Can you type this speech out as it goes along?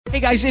Hey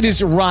guys, it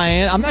is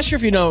Ryan. I'm not sure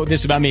if you know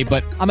this about me,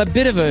 but I'm a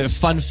bit of a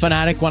fun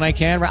fanatic when I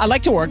can. I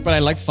like to work, but I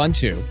like fun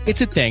too.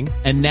 It's a thing.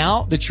 And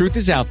now the truth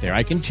is out there.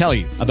 I can tell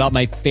you about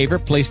my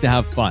favorite place to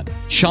have fun.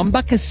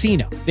 Chumba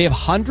Casino. They have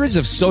hundreds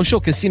of social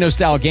casino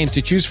style games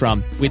to choose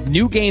from with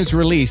new games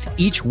released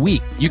each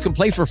week. You can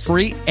play for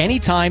free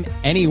anytime,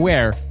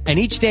 anywhere. And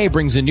each day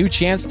brings a new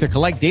chance to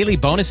collect daily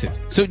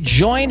bonuses. So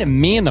join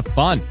me in the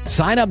fun.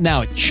 Sign up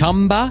now at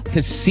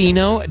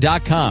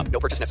ChumbaCasino.com. No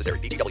purchase necessary.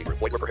 VGW.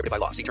 Void where prohibited by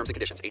law. See terms and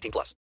conditions. 18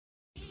 plus.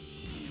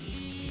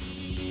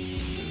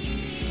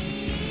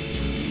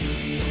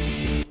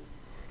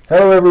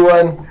 Hello,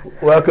 everyone.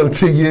 Welcome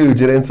to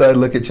Huge, an inside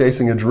look at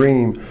chasing a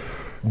dream.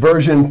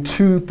 Version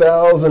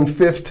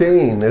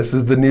 2015. This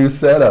is the new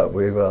setup.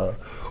 We've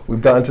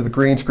gone to the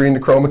green screen, the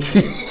chroma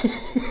key.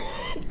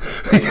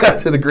 We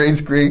got to the green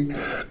screen,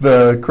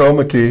 the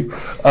chroma key.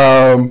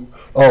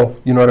 Oh,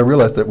 you know what? I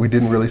realized that we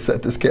didn't really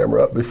set this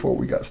camera up before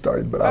we got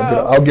started, but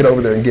I'll get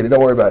over there and get it.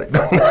 Don't worry about it.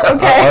 Okay.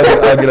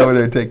 I'll get over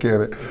there and take care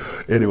of it.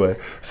 Anyway,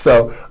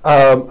 so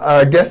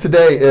our guest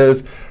today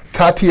is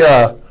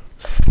Katia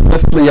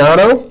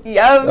Siciliano.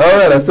 Yep. All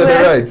right, I said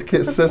it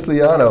right.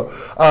 Siciliano.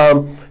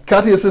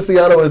 Katia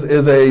Siciliano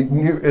is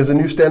a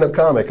new stand-up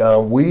comic.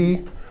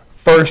 We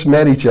first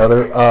met each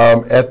other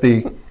at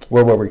the,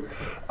 where were we?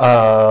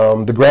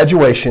 The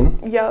graduation.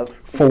 Yep.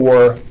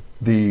 For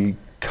the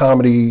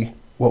comedy.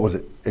 What was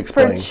it?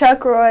 Explain. For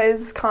Chuck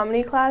Roy's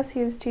comedy class,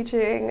 he was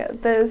teaching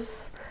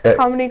this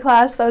comedy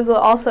class that was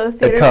also a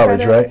theater at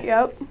college, credit. right?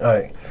 Yep.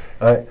 All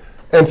right.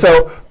 And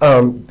so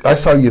I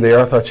saw you there.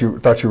 I thought you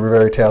were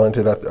very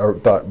talented. I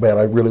thought, man,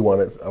 I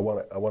want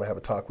to have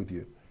a talk with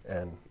you.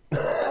 And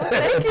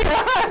thank you.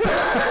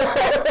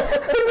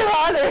 It's an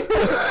honor.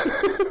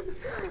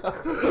 All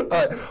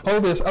right,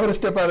 hold this. I'm going to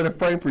step out of the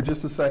frame for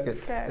just a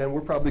second, okay. And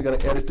we're probably going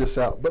to edit this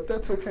out, but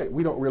that's okay.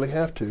 We don't really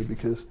have to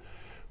because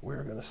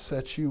we're going to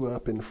set you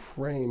up in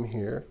frame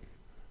here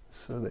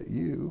so that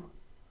you,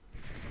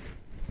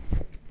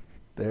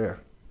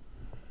 there.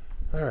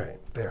 All right,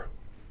 there.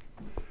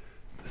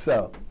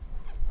 So,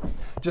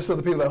 just so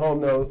the people at home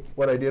know,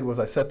 what I did was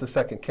I set the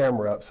second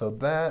camera up. So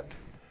that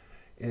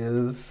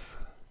is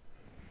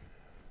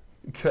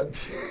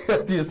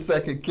the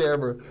second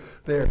camera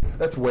there.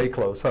 That's way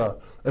close, huh?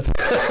 That's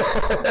okay.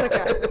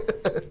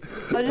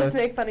 I'll just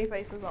make funny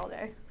faces all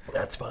day.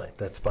 That's fine.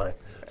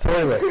 So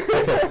anyway,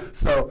 okay.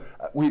 So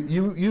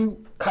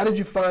how did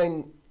you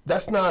find?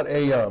 That's not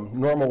a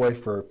normal way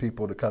for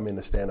people to come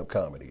into stand-up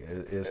comedy.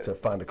 Is to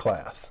find a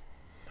class.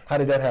 How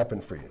did that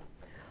happen for you?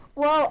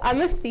 Well,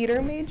 I'm a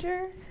theater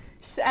major,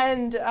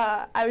 and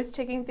I was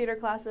taking theater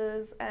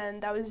classes,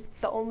 and that was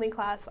the only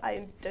class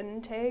I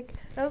didn't take.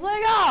 And I was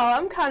like, oh,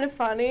 I'm kind of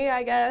funny,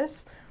 I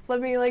guess. Let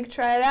me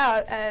try it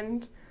out,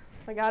 and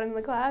I got in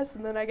the class,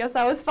 and then I guess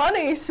I was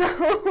funny.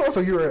 So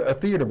you're a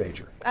theater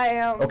major. I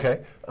am.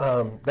 Okay,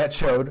 that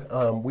showed.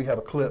 We have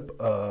a clip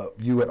of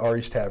you at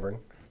Ari's Tavern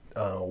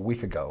a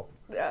week ago.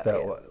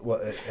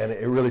 And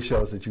it really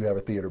shows that you have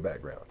a theater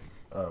background.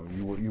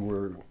 You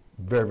were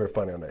very, very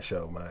funny on that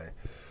show.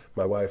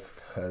 My wife,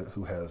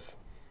 who has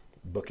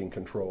booking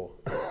control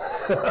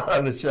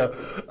on the show,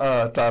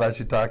 thought I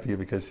should talk to you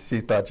because she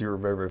thought you were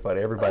very, very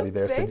funny. Everybody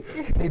there said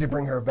you need to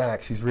bring her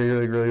back. She's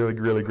really, really,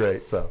 really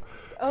great.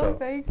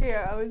 Thank you.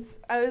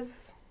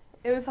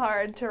 It was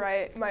hard to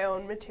write my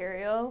own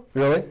material.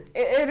 Really?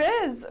 It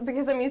is,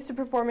 because I'm used to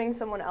performing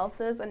someone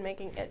else's and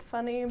making it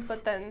funny,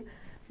 but then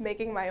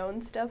making my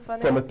own stuff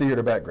funny. From a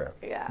theater background.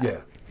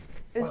 Yeah.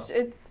 It's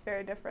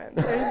very different.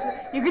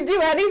 You could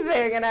do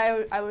anything, and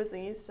I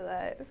wasn't used to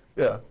that.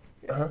 Yeah.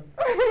 Uh-huh.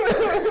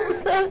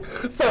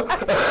 so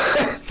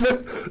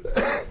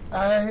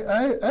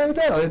I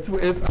know it's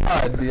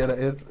odd, you know.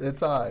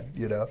 It's odd,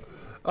 you know.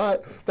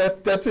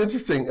 That's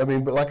interesting. I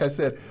mean, but like I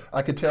said,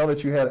 I could tell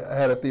that you had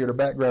a theater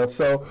background.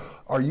 So,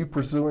 are you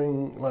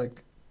pursuing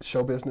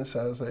show business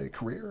as a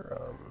career?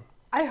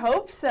 I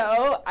hope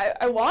so.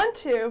 I want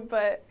to,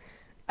 but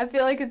I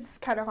feel like it's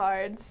kind of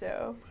hard.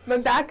 So my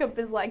backup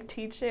is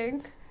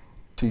teaching.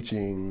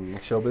 Teaching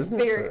show business?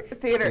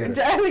 Theater.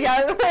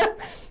 Yeah.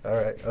 All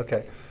right.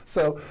 Okay.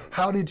 So,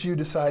 how did you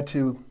decide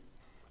to?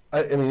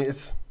 I mean,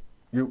 it's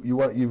you're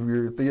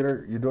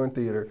theater. You're doing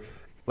theater.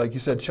 Like you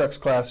said, Chuck's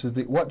class is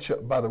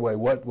by the way,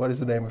 what is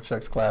the name of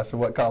Chuck's class, and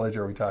what college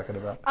are we talking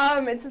about?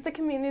 It's at the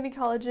Community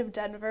College of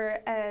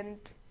Denver, and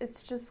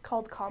it's just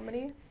called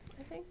comedy,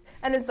 I think,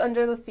 and it's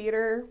under the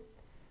theater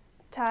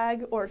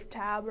tag or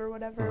tab or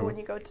whatever when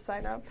you go to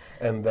sign up.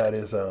 And that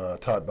is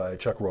taught by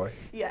Chuck Roy.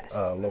 Yes.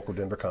 Local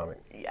Denver comic.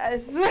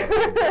 Yes.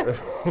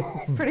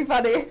 It's pretty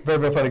funny. Very,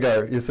 very funny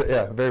guy.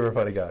 Very, very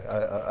funny guy.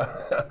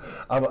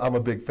 I'm a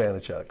big fan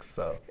of Chuck.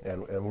 So,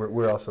 and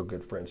we're also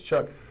good friends.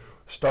 Chuck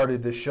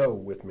started this show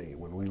with me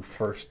when we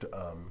first.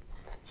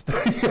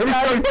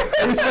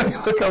 Every time you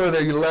look over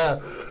there, you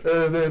laugh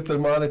at the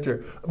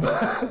monitor.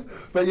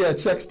 But yeah,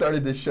 Chuck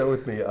started this show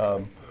with me.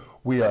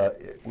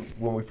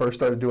 When we first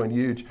started doing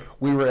Huge,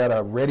 we were at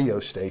a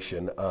radio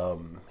station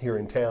here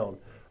in town,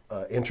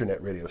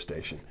 internet radio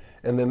station,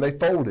 and then they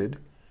folded.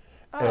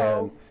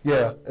 Oh.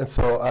 And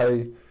so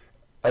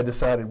I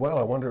decided, well,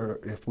 I wonder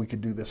if we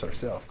could do this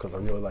ourselves because I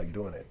really like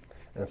doing it.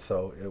 And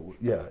so,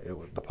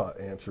 the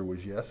answer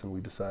was yes, and we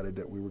decided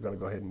that we were going to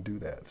go ahead and do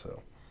that.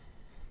 So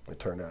it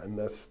turned out, and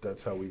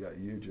that's how we got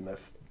Euge, and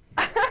that's.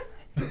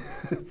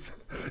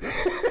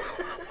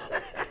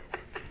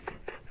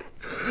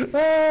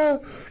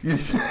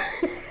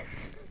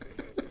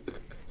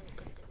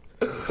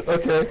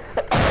 Okay.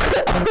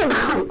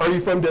 Are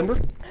you from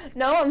Denver?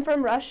 No, I'm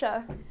from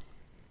Russia.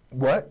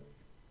 What?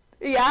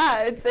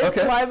 Yeah, it's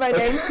Okay. why my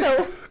name's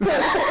so.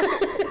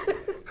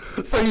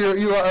 So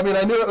you are, I mean,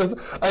 I knew it was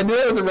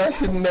a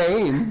Russian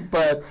name,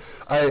 but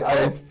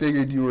I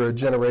figured you were a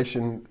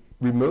generation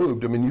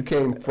removed. I mean, you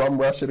came from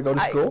Russia to go to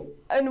school?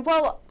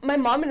 Well, my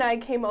mom and I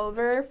came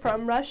over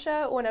from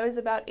Russia when I was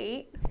about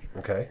 8.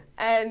 Okay.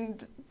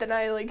 And then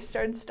I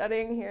started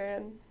studying here,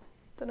 and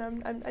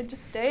then I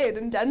just stayed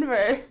in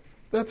Denver.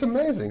 That's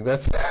amazing.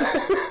 That's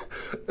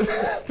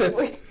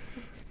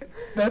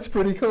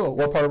pretty cool.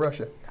 What part of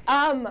Russia?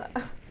 I'm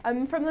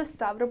from the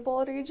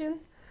Stavropol region.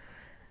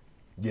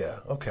 Yeah.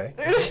 Okay.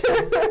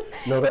 I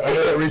know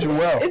that region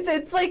well.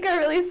 It's like a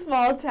really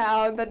small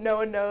town that no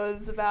one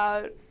knows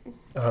about.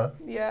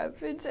 Yeah,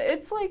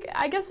 it's like,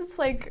 I guess it's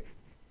like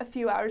a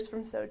few hours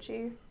from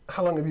Sochi.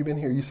 How long have you been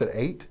here? You said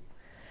 8?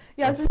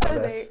 Yeah, since I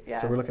was 8.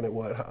 Yeah. So we're looking at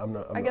what? I'm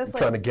guess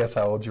trying to guess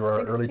how old you are.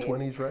 16. Early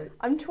 20s, right?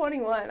 I'm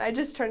 21. I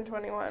just turned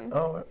 21.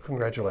 Oh,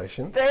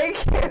 congratulations! Thank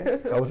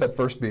you. How was that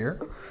first beer?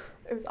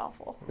 It was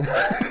awful.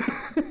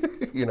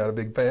 You're not a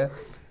big fan?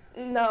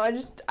 No, I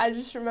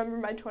just remember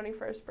my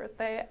 21st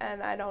birthday,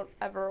 and I don't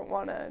ever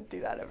want to do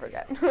that ever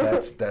again.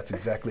 That's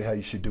exactly how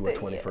you should do a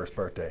 21st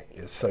birthday,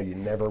 is so you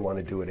never want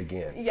to do it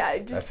again. Yeah,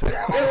 it was,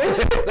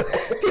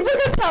 people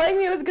kept telling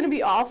me it was going to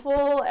be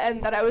awful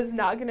and that I was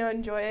not going to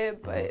enjoy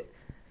it, but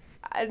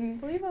I didn't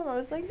believe them. I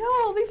was like, no,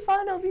 it'll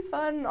be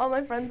fun. All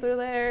my friends were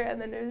there, and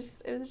then it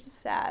was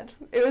just sad.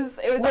 It was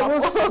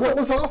awful. What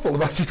was awful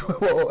about you?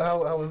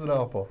 How was it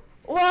awful?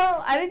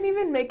 Well, I didn't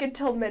even make it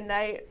till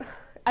midnight.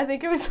 I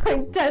think it was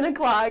like 10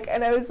 o'clock,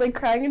 and I was like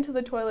crying into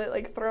the toilet,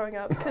 like throwing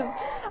up. Because,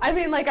 I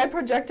mean, like I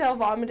projectile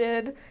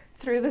vomited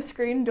through the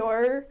screen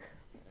door.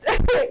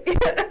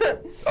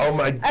 Oh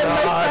my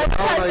God!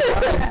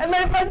 And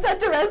my friends had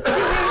to rescue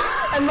me,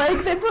 and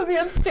like they put me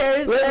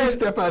upstairs. Let me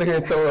step out of here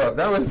and throw up.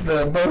 That was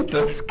the most.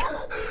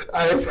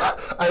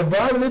 I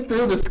vomited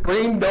through the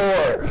screen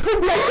door.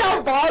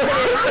 Projectile vomited.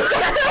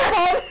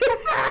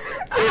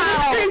 Through the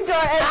screen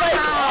door,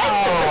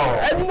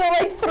 and the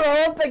throw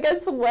up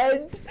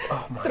went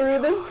through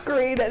the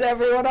screen, and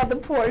everyone on the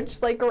porch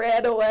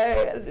ran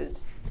away. And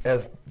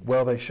as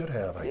well they should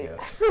have, I guess.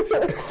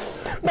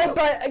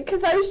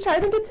 Because I was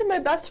trying to get to my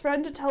best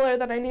friend to tell her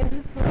that I needed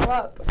to throw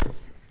up.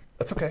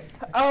 That's okay.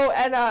 Oh,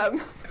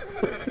 and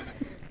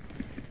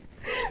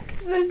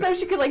so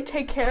she could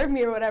take care of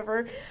me or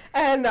whatever,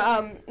 and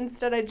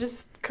instead I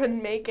just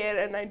couldn't make it,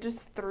 and I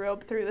just threw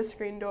up through the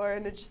screen door,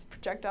 and it just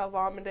projectile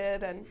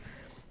vomited, and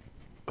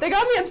they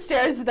got me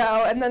upstairs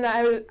though, and then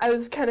I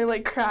was kind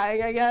of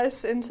crying, I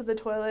guess, into the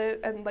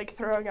toilet and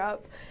throwing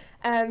up,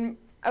 and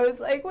I was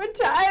like, what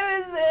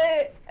time is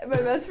it? And my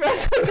best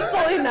friend's like, it's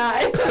only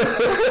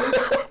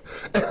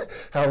 9.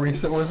 How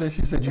recent was it?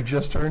 She said you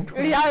just turned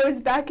 20? Yeah, it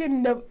was back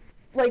in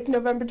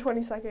November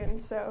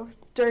 22nd, so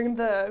during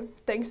the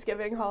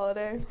Thanksgiving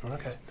holiday.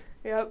 Okay.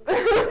 Yep. That's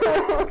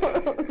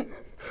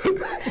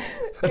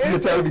a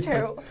good time to be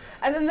terrible.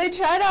 And then they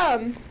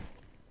tried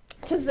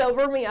to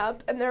sober me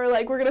up, and they were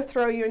like, we're going to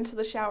throw you into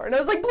the shower. And I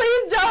was like,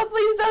 please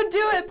don't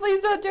do it,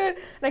 please don't do it.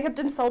 And I kept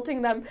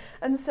insulting them.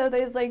 And so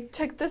they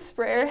took the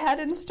sprayer head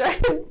and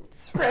started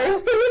spraying me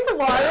with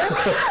water.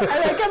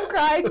 And I kept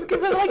crying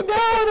because I'm like,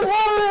 no, the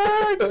water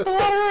hurts,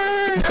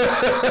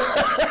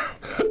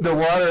 The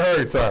water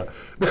hurts, huh?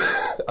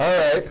 All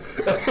right.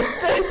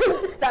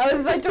 That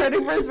was my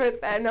 21st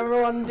birthday. I never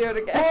want to do it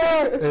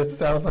again. It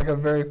sounds like a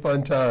very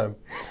fun time.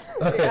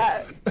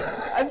 Yeah.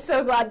 I'm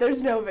so glad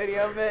there's no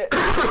video of it.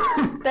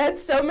 They had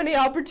so many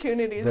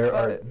opportunities. There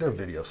are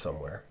videos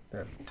somewhere.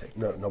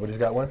 No, nobody's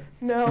got one?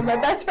 No, my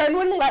best friend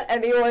wouldn't let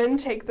anyone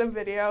take the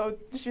video.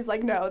 She's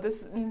like, no,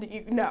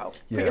 no,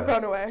 put your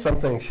phone away. Some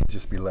things should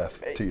just be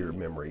left to your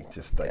memory,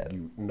 just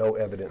no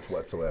evidence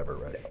whatsoever,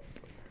 right?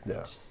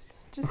 Yeah. Just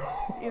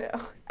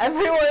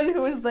everyone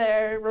who was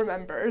there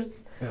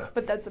remembers,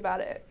 but that's about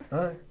it.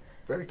 All right.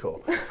 Very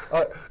cool.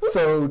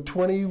 So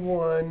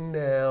 21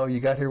 now. You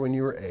got here when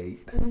you were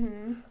 8.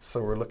 Mm-hmm.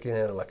 So we're looking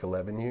at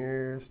 11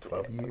 years,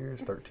 12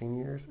 years, 13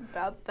 years.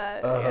 About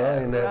that.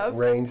 In that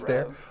range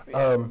there.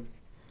 Yeah.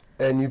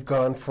 And you've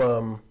gone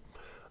from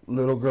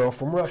little girl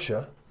from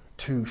Russia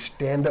to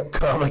stand-up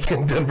comic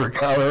in Denver,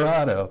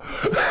 Colorado.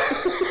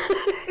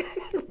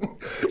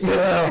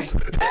 Now,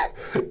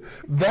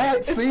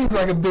 that seems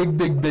like a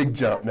big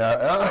jump. Now,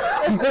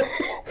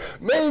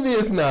 maybe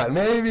it's not.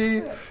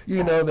 Maybe,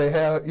 they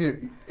have,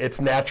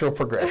 it's natural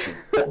progression.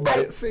 But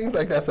it seems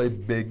like that's a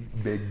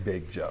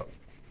big jump.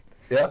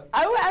 Yeah?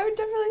 I would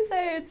definitely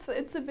say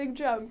it's a big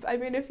jump. I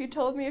mean, if you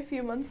told me a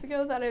few months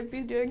ago that I'd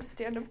be doing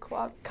stand-up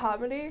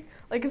comedy,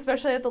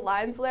 especially at the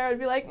Lions Lair, I'd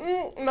be like,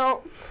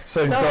 no.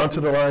 So you've gone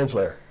to the Lions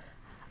Lair?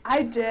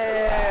 I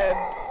did.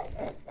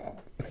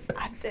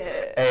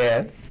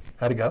 And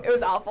how'd it go? It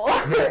was awful.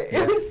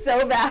 It was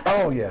so bad.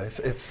 Oh yeah,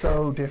 it's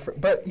so different.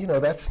 But you know,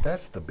 that's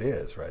the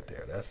biz right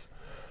there. That's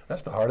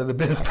the heart of the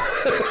business.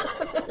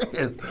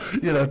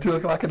 You know,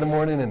 2:00 in the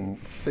morning and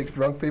 6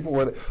 drunk people.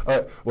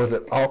 Was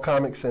it all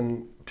comics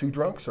and 2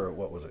 drunks, or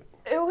what was it?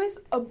 It was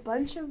a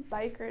bunch of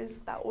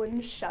bikers that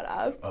wouldn't shut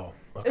up. Oh,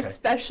 okay.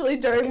 Especially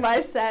during my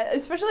set.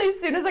 Especially as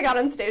soon as I got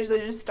on stage, they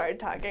just started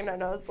talking,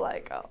 and I was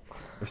like, oh.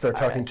 They start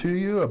talking to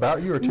you,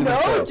 about you, or to No,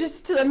 themselves?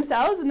 just to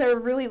themselves, and they were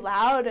really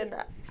loud, and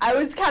I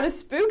was kind of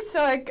spooked,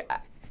 so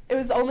it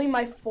was only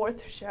my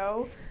 4th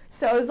show,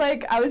 so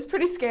I was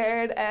pretty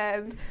scared,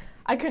 and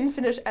I couldn't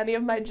finish any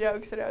of my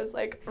jokes, and it was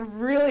like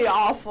really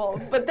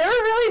awful. But they were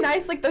really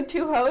nice, like the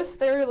 2 hosts,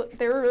 they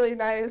were really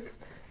nice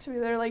to me.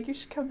 They're like, you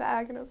should come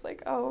back, and I was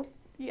like, oh,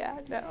 yeah,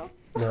 no.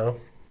 No?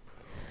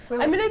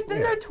 Well, I mean, I've been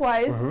there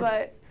twice,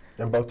 but...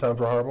 And both times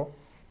were horrible?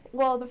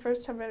 Well, the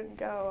first time I didn't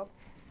go.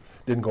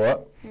 Didn't go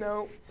up?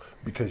 No.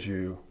 Because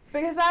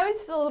I was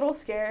still a little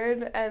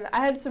scared, and I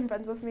had some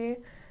friends with me,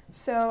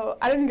 so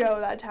I didn't go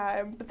that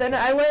time. But then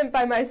I went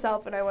by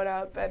myself, and I went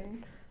up,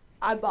 and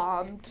I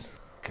bombed.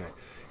 Okay.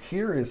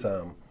 Here is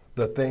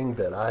the thing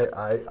that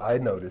I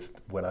noticed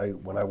when I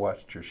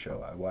watched your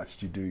show. I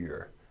watched you do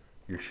your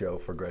show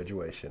for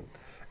graduation,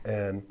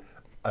 and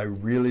I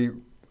really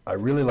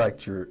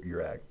liked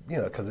your act. You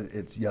know, because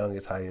it's young,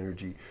 it's high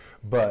energy,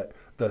 but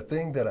the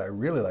thing that I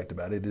really liked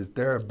about it is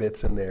there are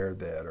bits in there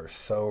that are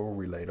so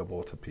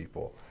relatable to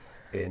people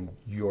in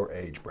your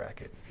age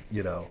bracket,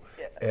 you know.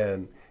 Yeah.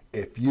 And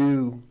if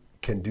you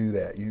can do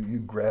that, you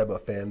grab a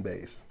fan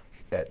base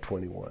at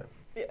 21,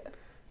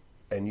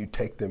 and you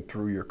take them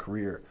through your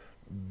career.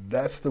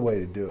 That's the way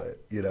to do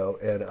it, you know.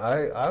 And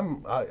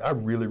I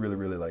really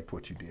liked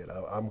what you did.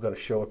 I'm going to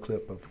show a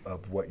clip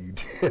of what you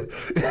did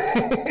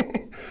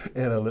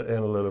in a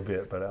little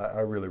bit, but I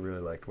really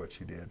liked what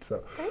you did.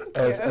 So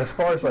as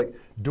far as like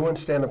doing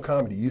stand-up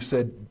comedy, you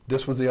said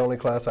this was the only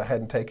class I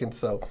hadn't taken,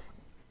 so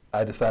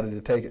I decided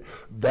to take it.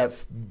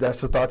 That's the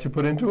thought you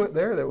put into it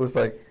there? That was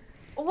like...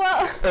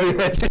 Well, I mean,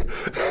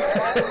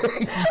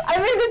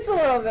 it's a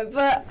little bit,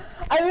 but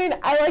I mean,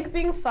 I like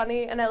being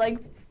funny, and I like...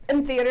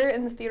 In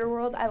the theater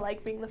world, I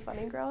like being the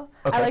funny girl.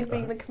 Okay. I like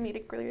being the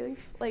comedic relief.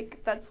 Like,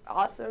 that's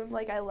awesome.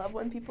 Like, I love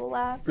when people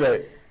laugh.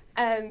 Right.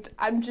 And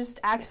I'm just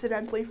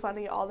accidentally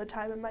funny all the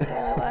time in my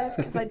daily life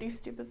because I do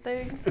stupid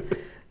things.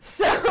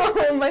 So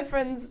my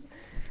friends,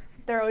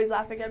 they're always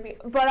laughing at me.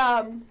 But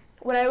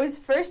when I was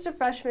first a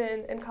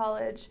freshman in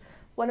college,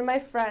 one of my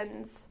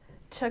friends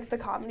took the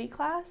comedy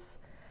class,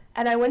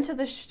 and I went to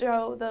the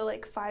show, the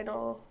like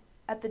final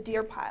at the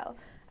Deer Pile,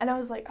 and I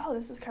was like, oh,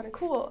 this is kind of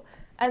cool.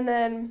 And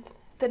then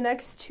the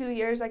next 2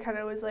 years, I kind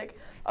of was like,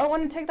 oh, I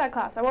want to take that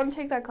class,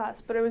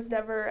 but it was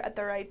never at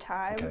the right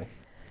time. Okay.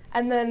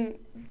 And then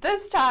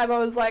this time, I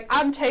was like,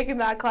 I'm taking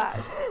that class.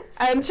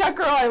 And Chuck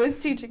Roy was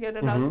teaching it,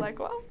 and I was like,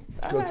 well,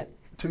 all right.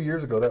 2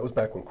 years ago, that was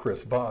back when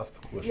Chris Voth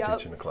was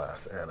teaching the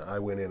class. And I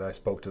went in, I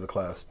spoke to the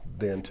class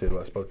then, too.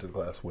 I spoke to the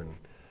class when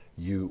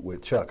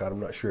with Chuck. I'm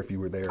not sure if you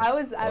were there. I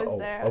was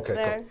there.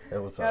 Okay, cool.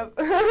 It was,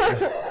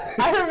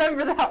 I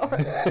remember that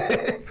one.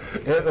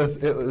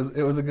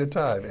 it was a good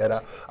time, and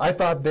I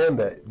thought then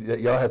that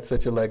y'all had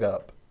such a leg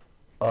up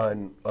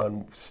on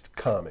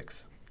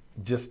comics,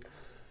 just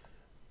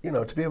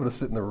to be able to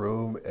sit in the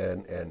room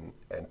and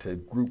to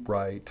group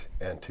write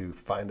and to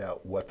find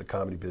out what the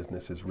comedy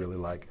business is really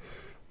like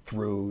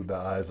through the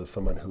eyes of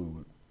someone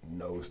who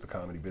knows the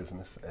comedy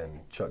business,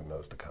 and Chuck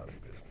knows the comedy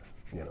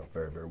business,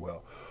 very, very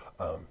well.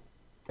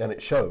 And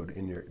it showed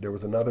in there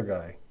was another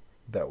guy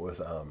that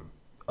was on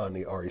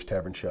the Ari's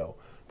Tavern show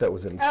that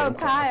was in the same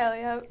class. Kyle,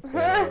 yep.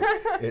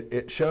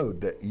 It showed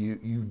that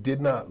you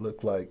did not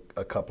look like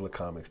a couple of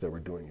comics that were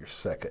doing your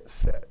second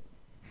set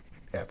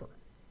ever,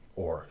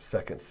 or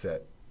second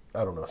set,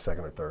 I don't know,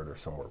 second or third or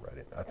somewhere right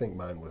in. I think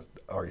mine was,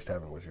 Ari's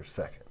Tavern was your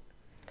second.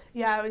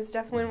 Yeah, it was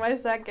definitely my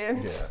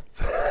second. Yeah.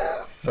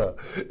 So,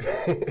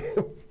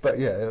 but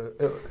yeah,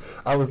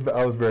 I was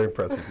very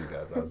impressed with you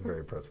guys.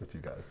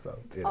 So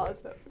anyway,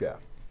 awesome. Yeah.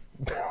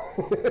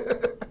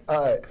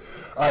 All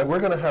right. We're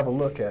gonna have a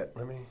look at.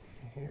 Let me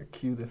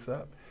cue this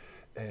up,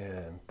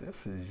 and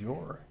this is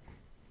your.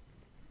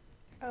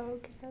 Oh,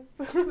 okay.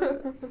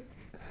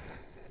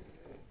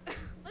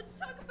 Let's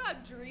talk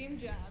about dream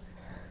jobs,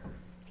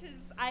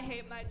 because I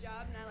hate my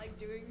job and I like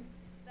doing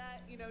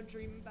that.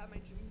 Dreaming about my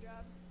dream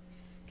job.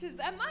 Because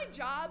at my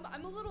job,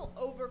 I'm a little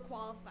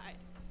overqualified.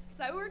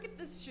 Because I work at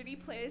this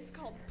shitty place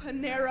called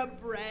Panera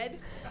Bread.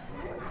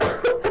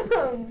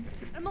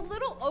 I'm a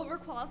little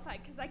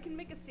overqualified because I can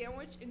make a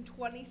sandwich in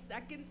 20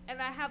 seconds and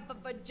I have a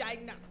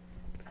vagina.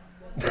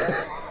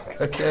 Okay.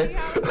 Okay,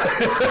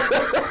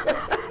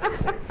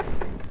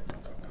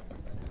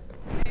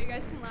 you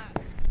guys can laugh.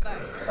 Bye.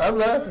 I'm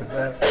laughing.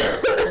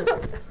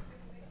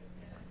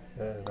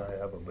 And I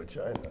have a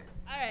vagina.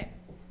 Alright,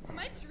 so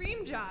my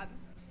dream job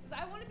is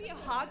I want to be a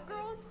hot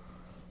girl,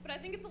 but I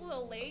think it's a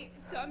little late,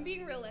 so I'm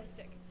being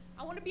realistic.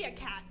 I want to be a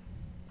cat.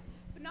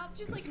 But not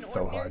just like an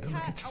ordinary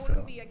cat. I want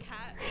to be a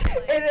cat.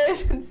 Like, it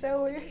is. It's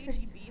so weird.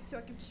 KGB, so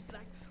I can just be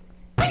like,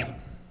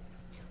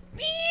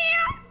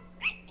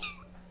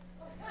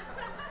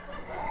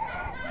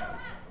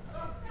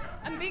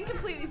 I'm being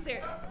completely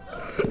serious.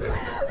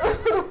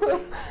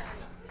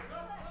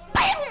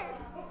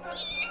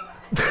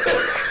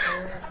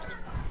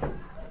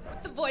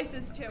 With the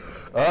voices too.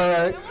 All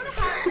right. I want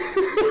to have like,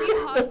 a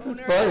really hot This is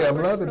owner funny, that I'm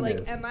works loving for like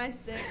this.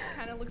 MI6,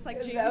 kind of looks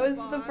like James That was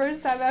Bond. the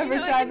first time I ever You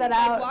know, tried can, that like,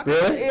 out. walk Really?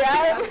 around the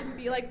Yeah. house and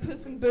be like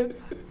Puss in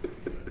Boots.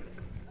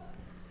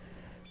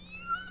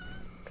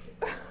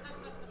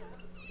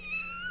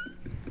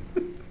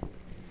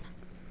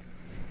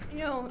 You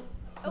know,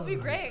 it'll be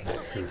great.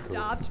 He'll like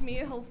adopt me,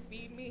 he'll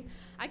feed me.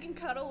 I can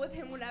cuddle with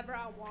him whenever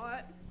I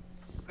want.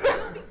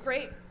 It'll be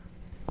great.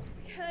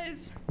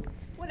 Because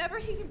whenever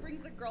he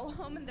brings a girl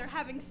home and they're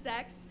having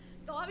sex,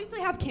 they'll obviously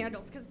have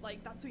candles, because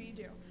like that's what you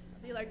do.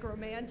 It'll be like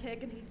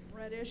romantic, and he's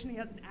British and he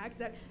has an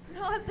accent. And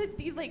he'll have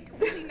these like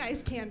really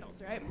nice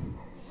candles, right?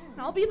 And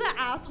I'll be the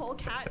asshole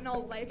cat, and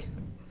I'll like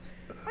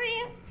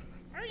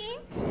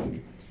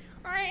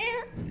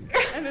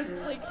and it's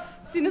like,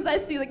 as soon as I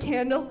see the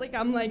candles, like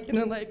I'm like, you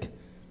know, like,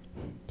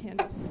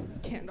 candle,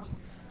 candle,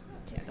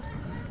 candle.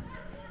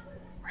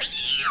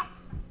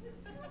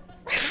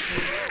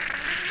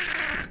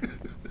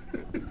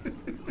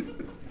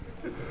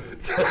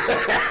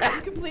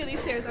 I'm completely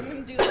serious. I'm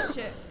gonna do this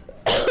shit.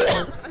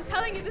 I'm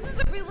telling you, this is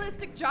a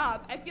realistic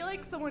job. I feel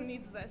like someone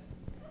needs this.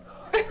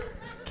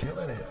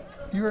 Killing it.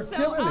 You are So,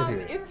 killing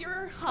it here. if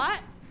you're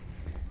hot,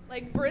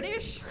 like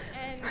British,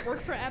 and work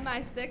for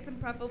MI6 and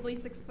preferably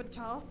 6 foot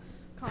tall,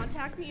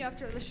 contact me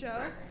after the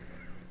show.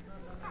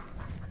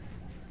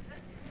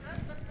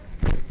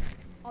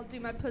 I'll do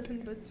my Puss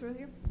in Boots with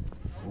you.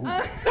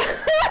 Oh,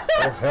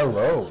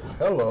 hello.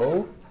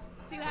 Hello.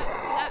 See that? See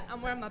that?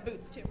 I'm wearing my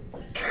boots too.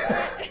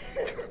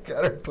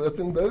 Got her Puss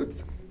in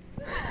Boots?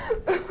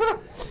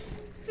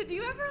 So do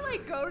you ever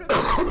like go to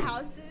people's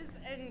houses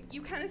and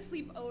you kind of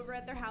sleep over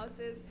at their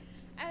houses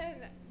and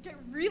get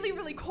really,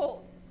 really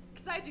cold?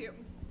 Because I do.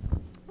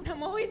 And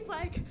I'm always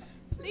like,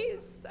 please,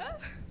 sir,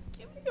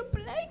 give me a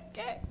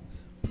blanket,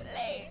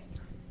 please.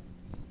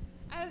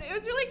 And it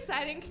was really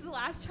exciting because the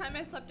last time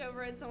I slept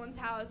over at someone's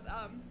house,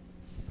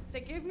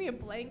 they gave me a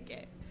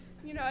blanket.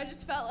 You know, I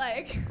just felt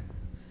like,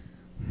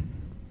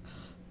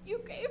 you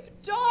gave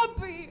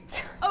Darby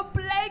a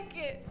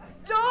blanket.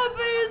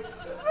 Darby is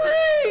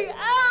free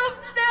out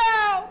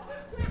now.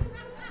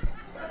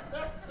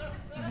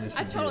 Yes,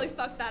 I you totally did.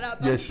 fucked that up.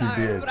 Yes, I'm you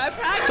sorry, did. but I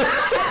practiced.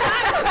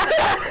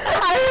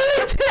 I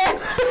really did.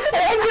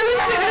 And I knew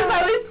as soon as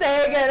I was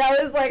saying it,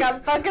 I was like,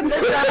 I'm fucking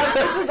this up.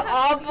 This is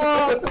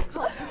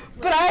awful.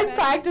 But I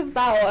practiced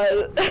that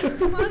one.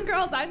 Come on,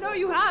 girls. I know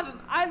you have them.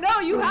 I know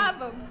you have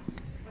them.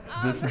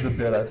 This is the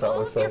bit I thought all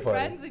was of so your funny.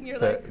 friends and you're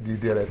that like, you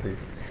did at the.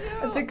 so,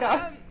 I think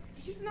I-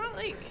 he's not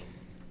like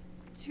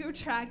too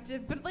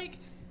attractive, but like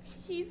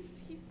he's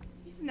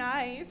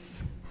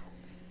nice.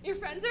 Your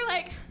friends are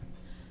like,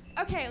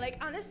 okay, like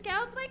on a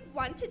scale of like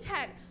 1 to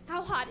 10,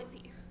 how hot is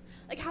he?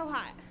 Like how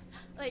hot?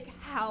 Like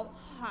how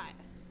hot?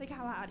 Like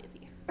how hot is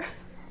he?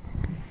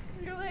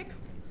 And you're like,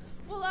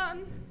 well,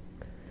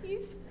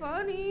 he's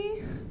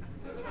funny.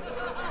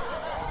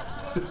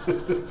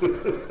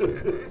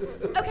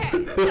 Okay,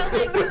 so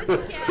like on a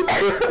scale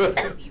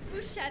of Steve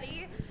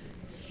Buscemi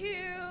to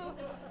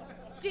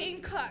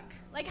Dane Cook,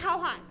 like how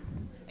hot?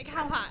 Like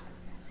how hot?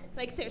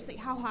 Like seriously,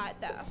 how hot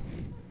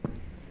though?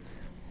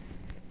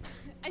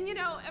 And you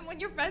know, and when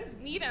your friends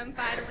meet him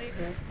finally,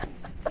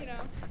 you know,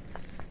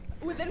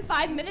 within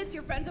 5 minutes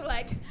your friends are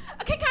like,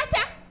 okay,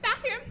 Katya,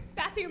 bathroom,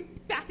 bathroom,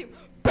 bathroom,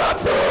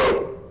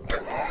 bathroom!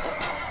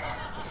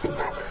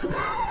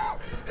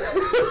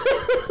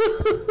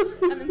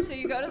 And then so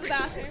you go to the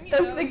bathroom, you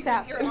Those know, things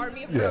happen. your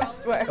army of Yeah. girls.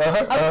 I swear.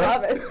 I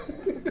promise.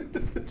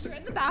 You're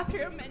in the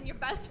bathroom and your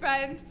best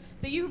friend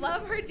that you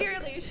love her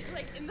dearly, she's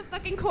like in the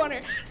fucking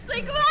corner. She's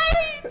like, why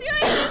are you doing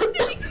this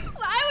to me?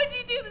 Why would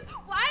you do this?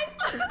 Why?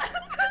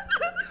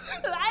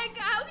 Like,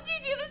 how would you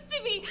do this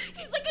to me?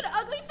 He's like an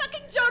ugly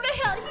fucking Jonah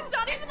Hill. He's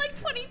not even like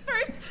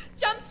 21st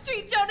Jump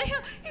Street Jonah Hill.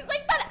 He's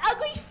like that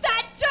ugly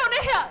fat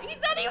Jonah Hill.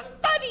 He's not even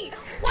funny.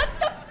 What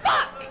the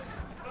fuck?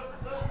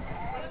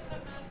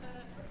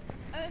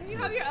 And then you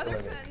have your other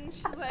friend, and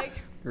she's like,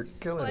 You're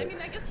killing well, I it. mean,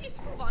 I guess he's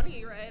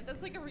funny, right?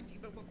 That's like a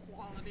redeemable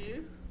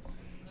quality.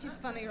 He's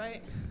funny,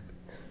 right?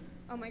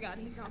 Oh my god,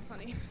 he's not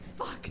funny.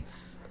 Fuck.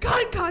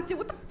 God, Katya,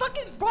 what the fuck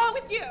is wrong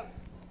with you?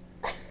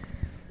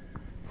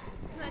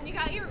 And then you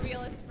got your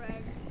realist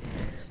friend.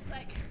 She's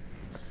like,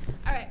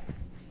 alright,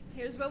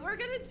 here's what we're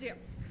gonna do.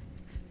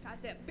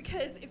 That's it.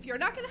 Because if you're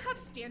not gonna have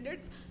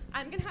standards,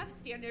 I'm gonna have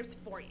standards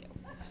for you.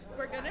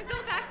 We're gonna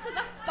go back to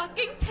the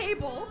fucking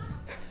table.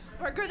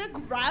 We're gonna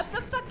grab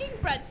the fucking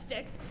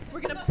breadsticks. We're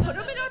gonna put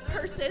them in our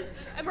purses,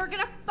 and we're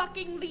gonna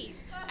fucking leave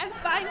and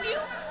find you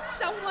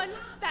someone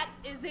that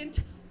isn't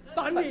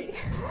funny.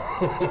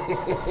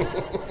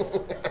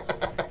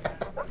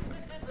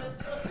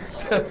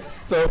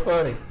 So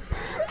funny.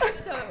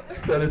 So,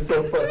 That is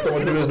so funny.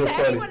 Someone who relatable isn't to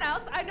funny. anyone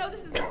else, I know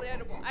this is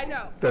relatable. I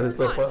know. That is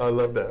so Come on. fun. I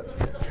love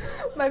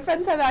that. My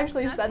friends have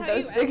actually That's said how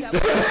those you things end to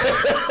up me.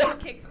 with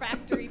Cheesecake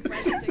Factory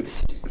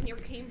breadsticks in your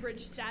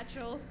Cambridge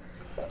satchel.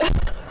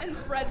 and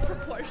bread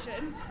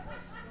proportions.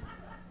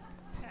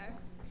 Okay.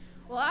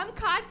 Well, I'm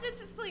Katya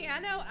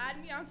Siciliano. Add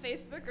me on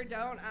Facebook or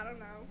don't. I don't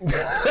know. On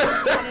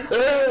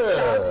Instagram,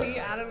 stalk me.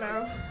 I don't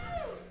know.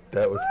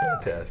 That was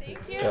fantastic.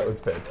 Thank you. That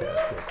was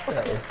fantastic.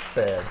 That was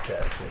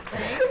fantastic.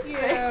 Thank you,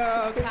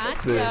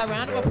 Katya.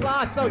 Round of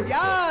applause. So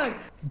young.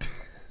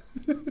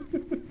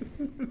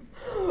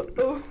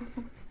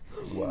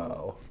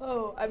 Wow.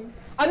 Oh, I'm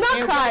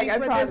not crying. I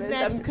For promise. this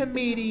next I'm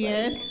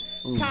comedian,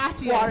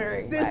 Katya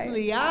watering my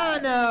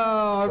Siciliano.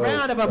 A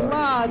round of sorry.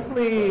 applause,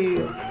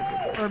 please,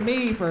 for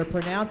me for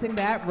pronouncing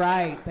that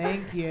right.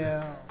 Thank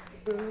you.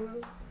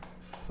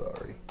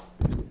 Sorry.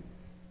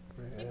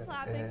 Keep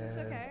clapping. It's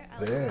okay. I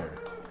like There.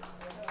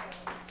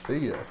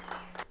 See ya.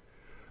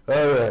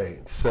 All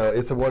right. So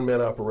it's a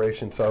one-man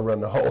operation, so I run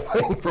the whole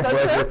thing for That's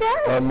pleasure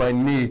okay. on my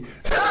knee.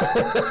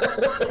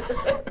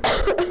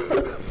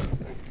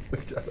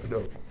 Which I don't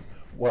know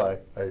why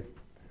I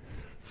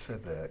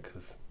said that,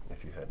 because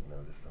if you hadn't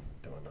noticed, I'm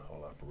doing the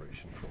whole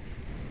operation from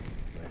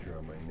right here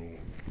on my knee.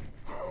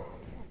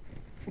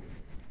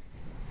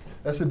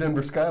 That's the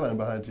Denver skyline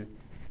behind you.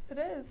 It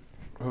is.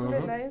 Isn't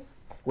it nice?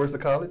 Where's the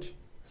college?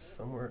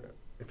 Somewhere.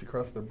 If you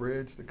cross the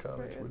bridge, the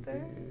college Right would there,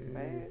 be.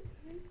 right?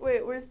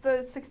 Wait, where's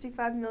the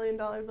 $65 million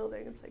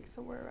building? It's like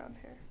somewhere around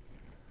here.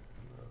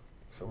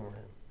 Somewhere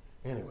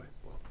in. Anyway,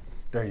 well,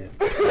 there you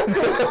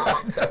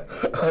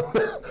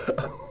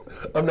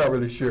I'm not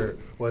really sure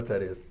what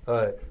that is.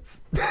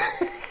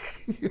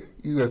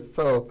 You are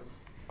so.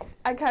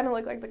 I kind of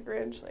look like the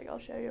Grinch. Like, I'll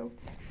show you.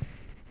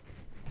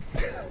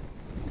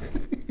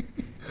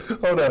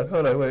 Hold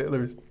on, wait,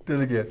 let me do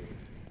it again.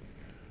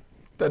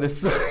 That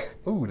is so.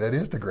 Ooh, that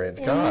is the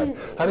Grinch. God,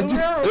 how did you?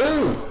 No.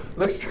 Ooh,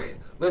 look straight,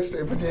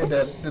 pretend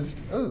that.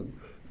 Ooh.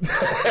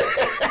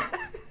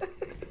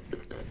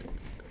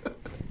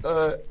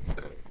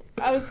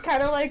 I was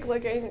kind of like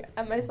looking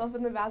at myself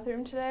in the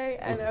bathroom today,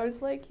 and I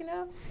was like,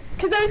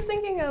 because I was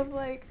thinking of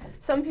like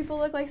some people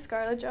look like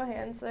Scarlett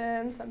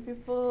Johansson, some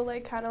people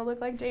like kind of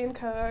look like Jane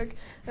Cook,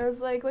 and I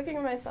was like looking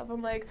at myself.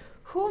 I'm like,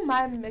 who am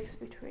I mixed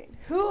between?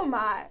 Who am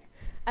I?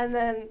 And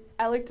then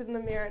I looked in the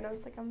mirror, and I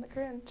was like, I'm the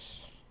Grinch.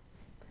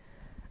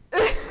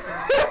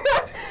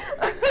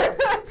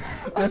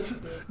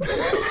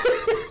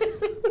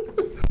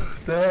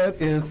 That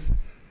is,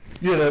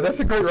 that's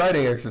a great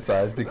writing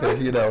exercise because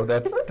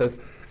that's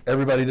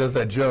everybody does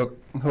that joke.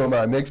 Who am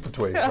I mixed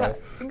between? Yeah, Right?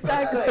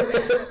 exactly.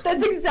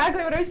 That's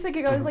exactly what I was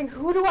thinking. I was like,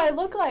 who do I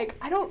look like?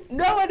 I don't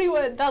know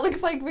anyone that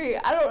looks like me.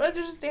 I don't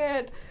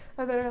understand.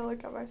 And then I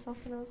look at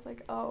myself and I was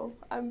like, oh,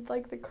 I'm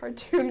like the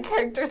cartoon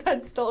character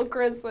that stole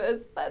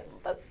Christmas. That's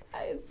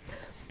nice.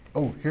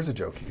 Oh, here's a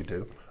joke you could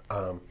do.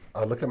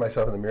 I looked at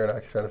myself in the mirror and I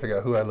was trying to figure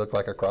out who I looked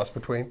like a cross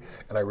between,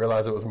 and I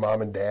realized it was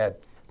Mom and Dad.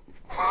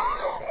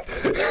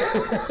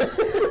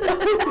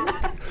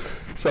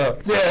 So,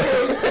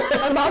 yeah.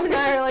 My mom and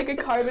I are like a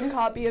carbon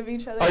copy of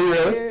each other. Are you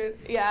really? Weird.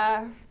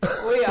 Yeah,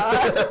 we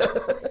are.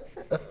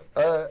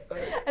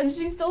 And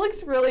she still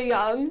looks really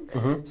young,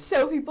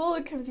 so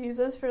people confuse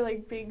us for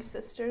like big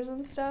sisters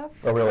and stuff.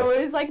 Oh, really? We're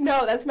always like,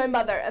 no, that's my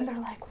mother, and they're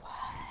like, what?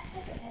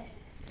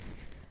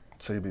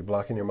 So you'd be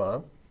blocking your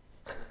mom?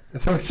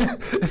 Is that what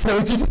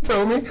you just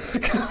told me?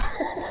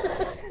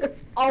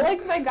 All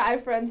like my guy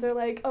friends are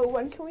like, oh,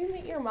 when can we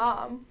meet your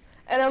mom?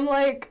 And I'm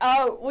like,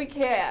 oh, we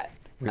can't.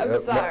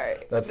 I'm sorry.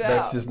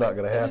 That's just not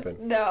going to happen.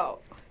 No.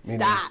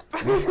 Stop.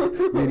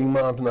 Meeting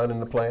mom's not in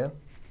the plan?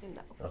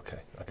 No. Okay,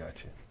 I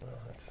got you. Well,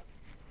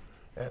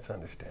 that's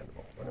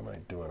understandable. What am I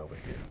doing over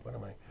here?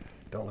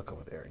 Don't look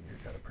over there. You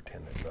got to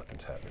pretend that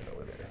nothing's happening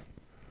over there.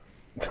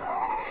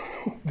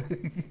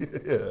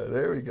 Yeah,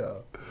 there we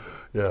go.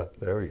 Yeah,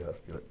 there we go.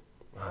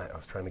 All right, I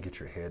was trying to get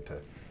your head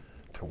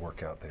to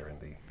work out there in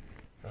the.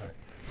 All right.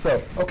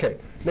 So, okay,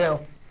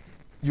 now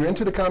you're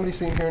into the comedy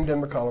scene here in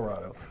Denver,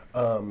 Colorado.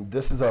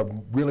 This is a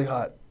really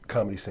hot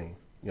comedy scene.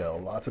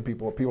 Lots of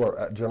people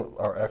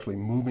are actually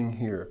moving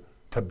here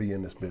to be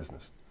in this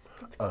business.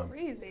 It's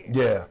crazy.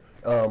 Yeah.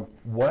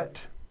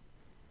 What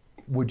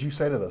would you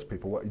say to those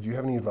people? Do you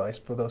have any advice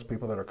for those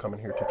people that are coming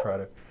here to try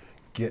to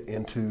get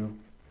into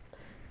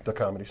the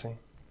comedy scene?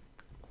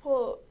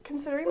 Well,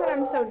 considering that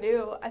I'm so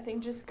new, I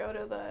think just go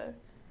to the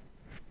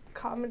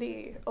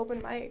comedy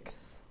open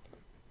mics.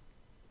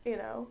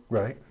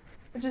 Right.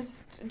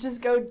 Just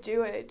go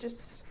do it.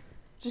 Just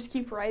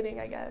keep writing,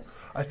 I guess.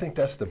 I think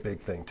that's the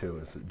big thing too.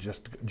 Is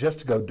just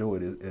to go do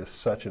it is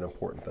such an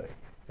important thing.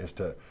 Is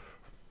to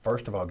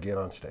first of all get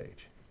on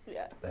stage.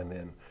 Yeah. And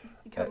then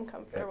Become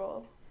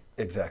comfortable.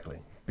 Exactly,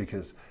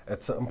 because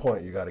at some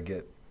point you got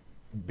to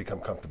become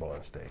comfortable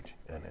on stage,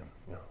 and then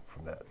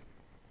from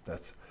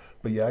that's.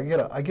 But yeah,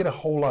 I get a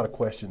whole lot of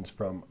questions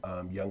from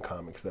young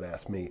comics that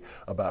ask me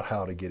about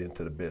how to get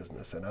into the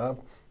business, and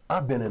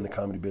I've been in the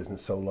comedy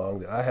business so long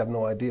that I have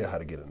no idea how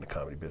to get into the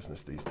comedy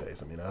business these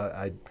days. I mean,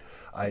 I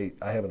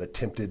haven't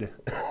attempted,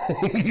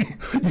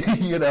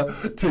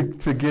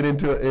 to get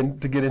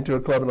into a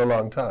club in a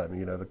long time.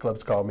 The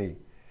clubs call me,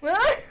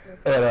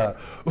 and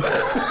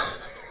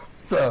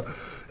so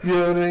you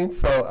know what I mean.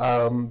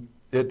 So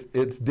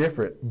it's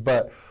different,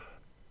 but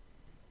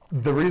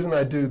the reason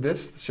I do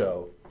this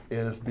show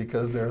is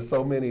because there are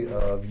so many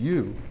of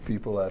you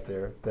people out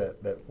there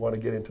that want to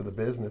get into the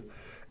business,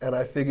 and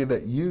I figured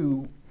that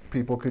you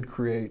people could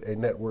create a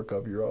network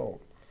of your own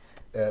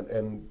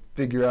and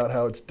figure out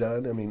how it's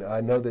done. I mean,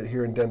 I know that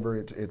here in Denver,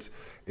 it's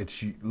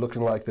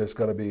looking like there's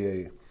going to be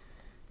a,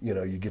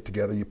 you get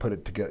together, you put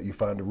it together, you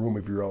find a room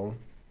of your own,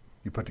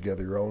 you put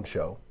together your own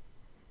show.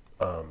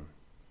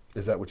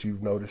 Is that what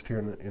you've noticed here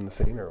in the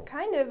scene? Or?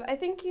 Kind of. I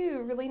think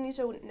you really need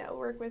to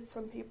network with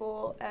some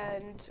people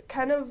and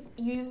kind of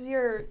use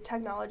your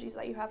technologies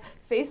that you have.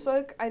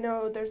 Facebook, I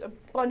know there's a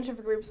bunch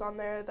of groups on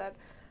there that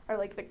are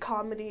like the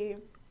comedy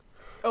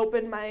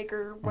open mic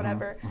or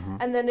whatever.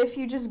 And then if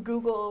you just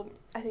Google,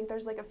 I think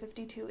there's like a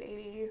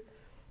 5280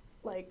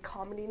 like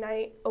comedy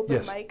night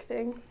open mic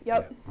thing.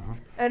 Yep. Yeah.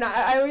 And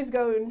I always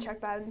go and check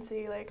that and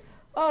see like,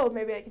 oh,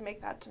 maybe I can make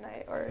that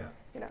tonight, or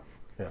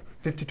Yeah,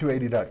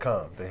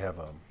 5280.com. They have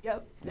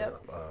Yep.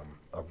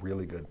 a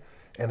really good,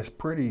 and it's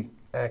pretty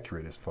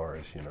accurate as far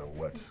as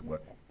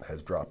what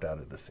has dropped out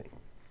of the scene.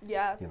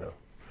 Yeah.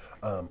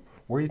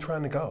 Where are you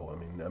trying to go?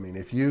 I mean,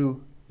 if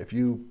you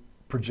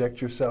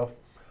project yourself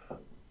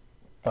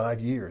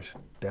 5 years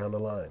down the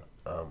line,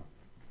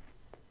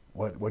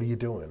 what are you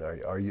doing?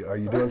 Are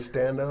you doing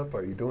stand up?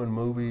 Are you doing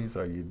movies?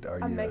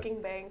 I'm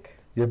making bank.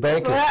 You're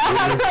banking.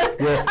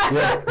 Yeah.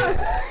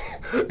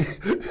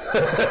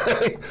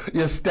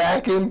 You're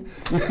stacking.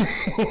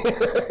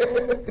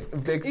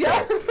 Big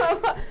stacks.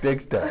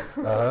 Big stacks.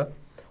 Uh-huh.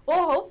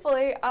 Well,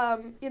 hopefully,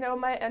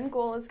 my end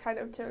goal is kind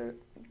of to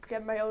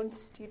get my own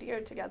studio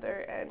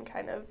together and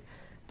kind of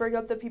bring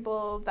up the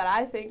people that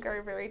I think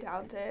are very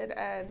talented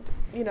and,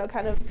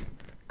 kind of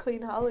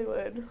clean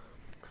Hollywood.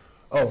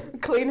 Oh.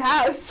 Clean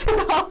house in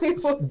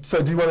Hollywood.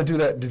 So do you want to do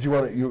that? You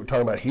were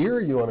talking about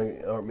here?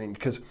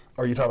 Because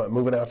are you talking about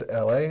moving out to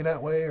LA that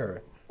way,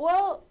 or?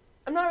 Well,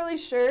 I'm not really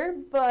sure,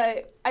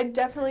 but I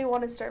definitely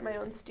want to start my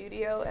own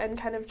studio and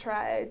kind of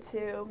try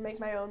to make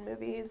my own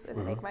movies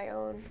and make my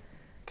own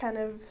kind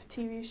of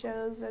TV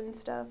shows and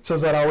stuff. So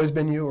has that always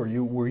been you, or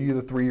were you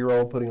the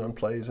 3-year-old putting on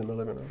plays in the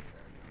living room?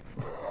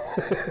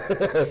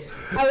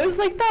 I was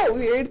like that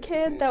weird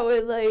kid that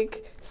would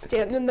like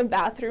stand in the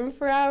bathroom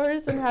for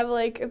hours and have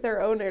like their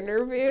own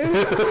interviews.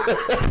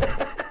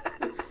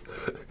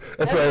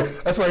 That's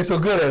why you're so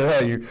good at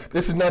it, huh?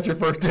 This is not your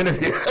first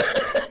interview.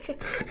 This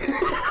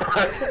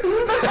is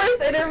the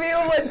first interview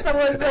when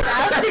someone's like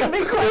asking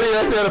me questions. You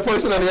have to have a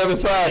person on the other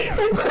side.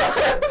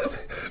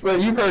 Well,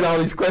 you've heard all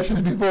these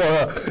questions before,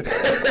 huh?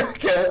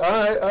 Okay, all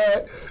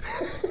right.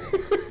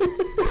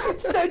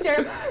 So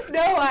terrible.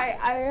 No,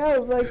 I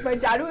like my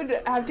dad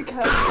would have to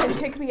come and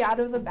kick me out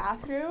of the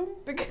bathroom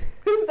because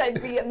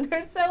I'd be in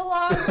there so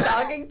long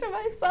talking to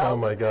myself. Oh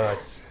my God.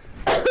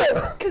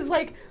 Because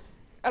like,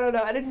 I don't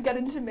know, I didn't get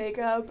into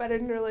makeup. I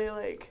didn't really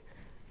like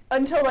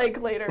until like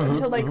later,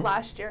 until like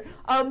last year.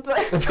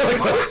 But until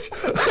like last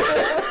year.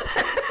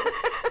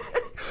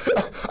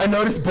 I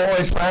noticed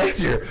boys last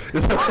year.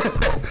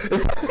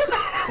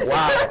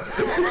 Wow.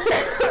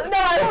 No,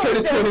 I don't. I'm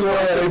turning 21.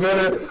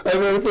 I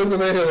better put some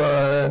makeup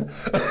on.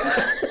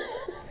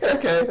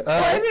 Okay.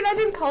 Well, I mean, I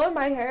didn't color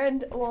my hair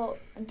and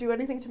do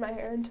anything to my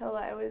hair until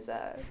I was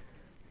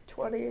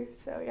 20.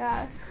 So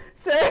yeah.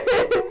 So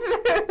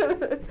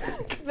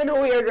it's been a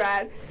weird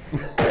ride.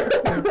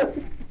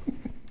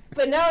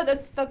 But no,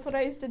 that's what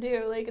I used to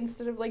do. Like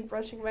instead of like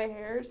brushing my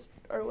hair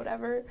or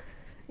whatever,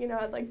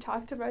 I'd like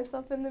talk to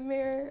myself in the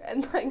mirror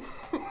and like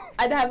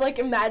I'd have like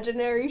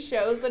imaginary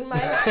shows in my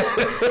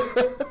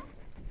head.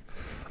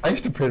 I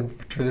used to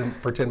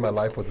pretend my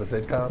life was a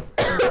sitcom,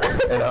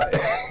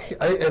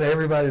 and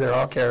everybody, they're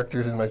all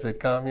characters in my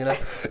sitcom,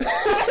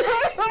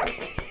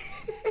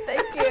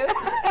 Thank you.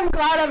 I'm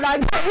glad I'm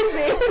not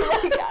crazy.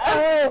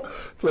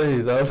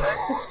 Please, that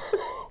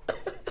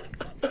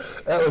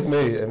was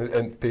me,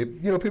 and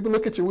people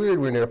look at you weird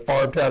when you're in a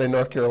farm town in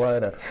North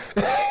Carolina,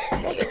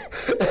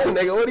 and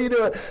they go, "What are you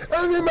doing?"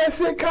 "I'm in my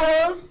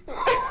sitcom."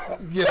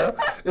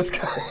 It's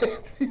kind of,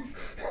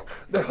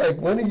 they're like,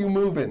 "When are you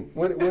moving?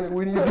 When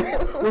are you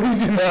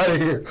getting out of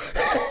here?"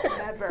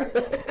 Never.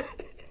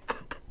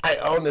 I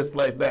own this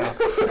place now.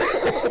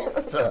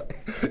 So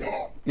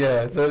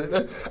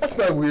that's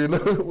my weird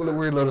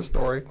little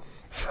story.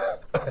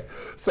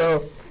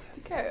 So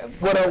It's okay.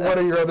 what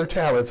are your other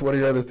talents? What are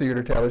your other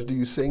theater talents? Do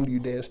you sing? Do you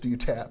dance? Do you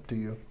tap? Do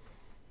you?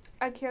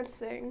 I can't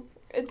sing.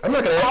 I'm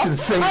not going to ask you to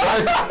sing.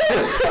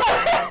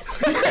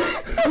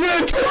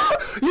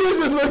 You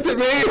just looked at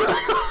me.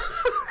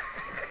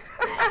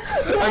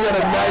 I got a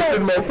knife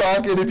in my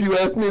pocket if you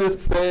ask me to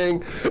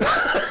sing.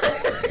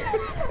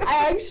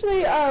 I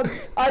actually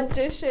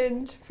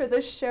auditioned for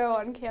this show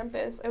on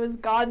campus. It was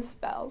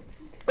Godspell.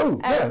 Oh,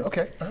 yeah,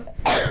 okay.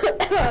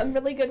 I'm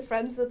really good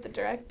friends with the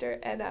director,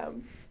 and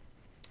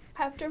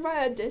after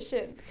my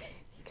audition,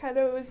 he kind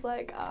of was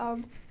like,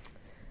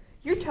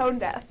 "You're tone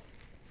deaf,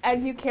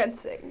 and you can't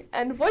sing,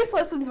 and voice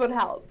lessons would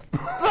help,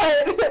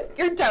 but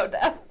you're tone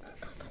deaf."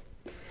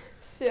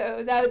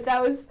 So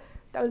that was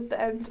the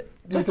end,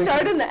 the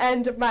start and the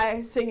end of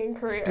my singing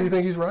career. Do you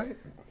think he's right?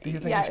 Do you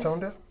think he's tone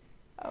deaf?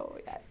 Oh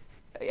yes.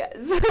 Yes.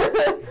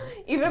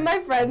 Even my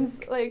friends,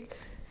 like...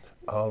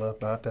 All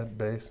about that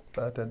bass,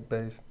 about that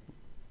bass.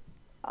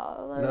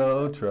 All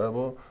No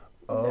trouble.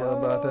 All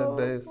about that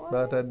bass,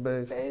 about that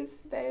bass.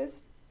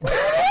 Bass.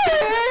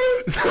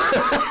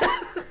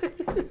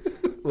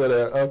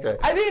 Whatever. Okay.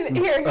 I mean,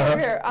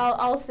 here.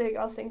 I'll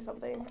sing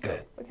something.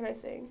 Good. What can I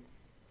sing?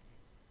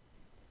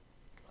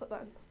 Hold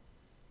on.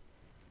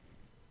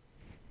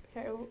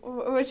 Okay,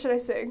 what should I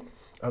sing?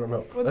 I don't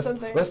know. What's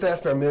something? Let's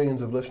ask our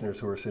millions of listeners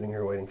who are sitting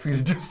here waiting for you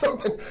to do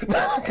something.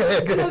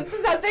 Okay, good.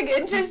 Something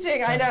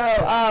interesting, I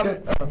know.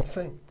 Good.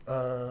 Sing.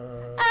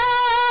 I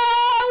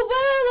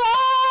will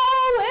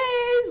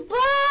always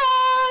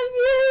love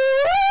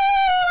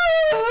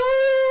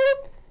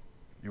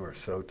you. You are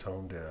so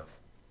tone deaf.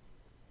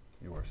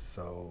 You are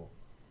so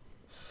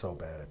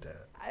bad at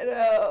that. I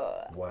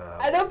know. Wow.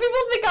 I know people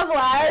think I'm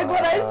lying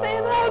when I say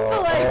that,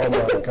 but like. Oh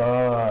my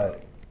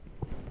God.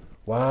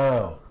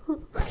 Wow.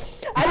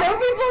 I know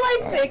people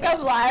like think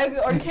I'm lying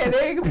or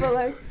kidding, but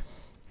like.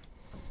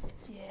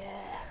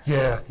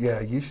 Yeah.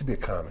 You should be a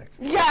comic.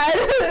 Yeah.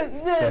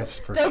 That's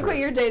for Don't sure. quit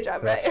your day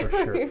job, That's right?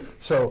 for sure.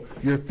 So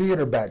your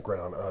theater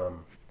background,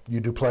 you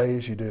do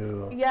plays, you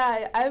do.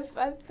 Yeah,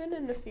 I've been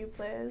in a few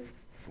plays.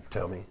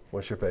 Tell me,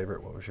 what's your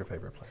favorite? What was your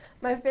favorite play?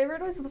 My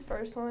favorite was the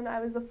first one. I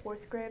was a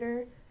 4th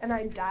grader, and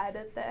I died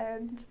at the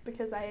end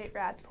because I ate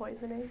rat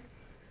poisoning.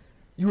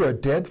 You were a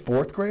dead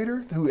 4th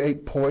grader who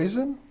ate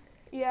poison?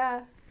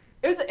 Yeah.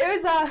 It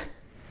was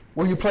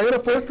Were you playing a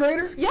 4th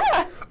grader?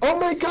 yeah. Oh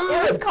my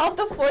God! It was called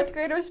The 4th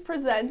Graders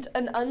Present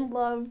an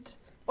Unloved,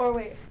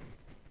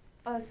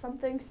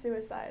 something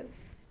suicide.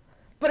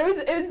 But it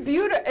was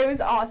beautiful. It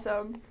was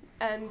awesome.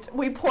 And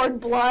we poured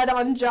blood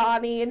on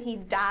Johnny, and he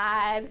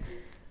died.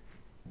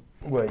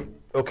 Wait,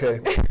 okay.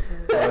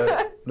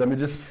 Let me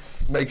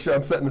just make sure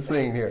I'm setting the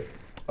scene here.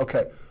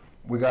 Okay,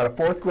 we got a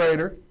 4th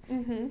grader,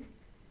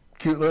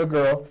 cute little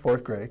girl,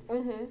 4th grade,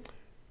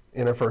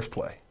 in her first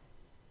play.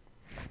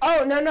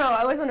 Oh, no,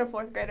 I wasn't a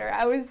 4th grader.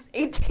 I was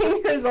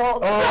 18 years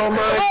old. Oh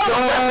my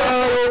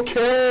God,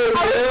 okay.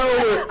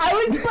 I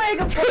was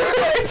playing a 4th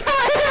grader.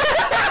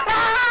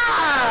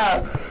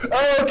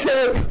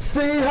 Okay,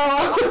 see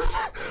how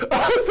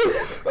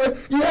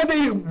you had to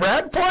eat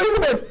rat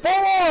poison at 4.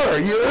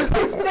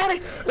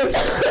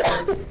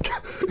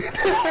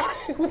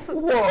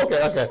 Whoa,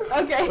 okay.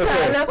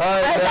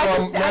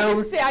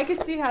 I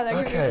could see how that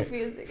could be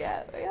confusing.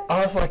 Yeah.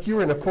 I was like, you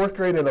were in the 4th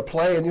grade in a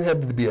play, and you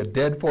had to be a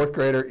dead 4th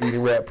grader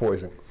eating rat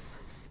poison.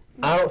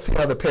 I don't see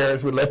how the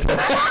parents would let that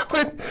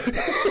happen.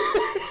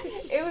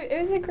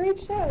 It was a great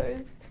show. It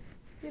was,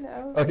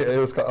 Okay, it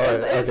was. It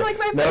was like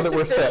my first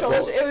official.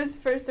 It was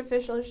first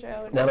official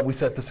show. Now that we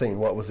set the scene,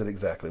 what was it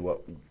exactly?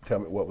 Tell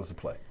me, what was the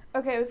play?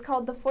 Okay, it was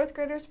called The 4th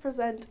Graders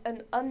Present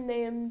an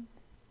Unnamed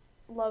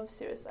Love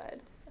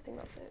Suicide. I think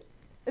that's it.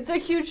 It's a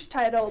huge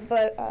title,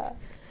 but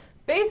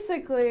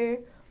basically,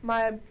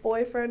 my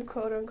boyfriend,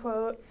 quote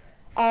unquote,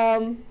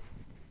 we're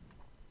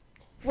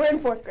in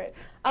 4th grade,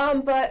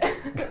 but.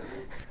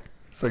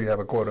 So you have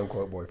a quote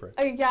unquote boyfriend?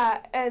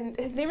 Yeah, and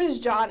his name is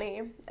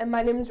Johnny, and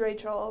my name is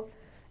Rachel.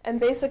 And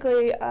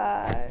basically,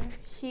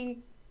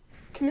 he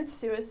commits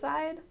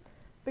suicide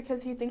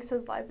because he thinks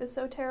his life is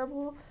so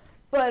terrible,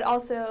 but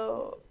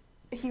also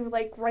he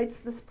writes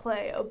this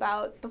play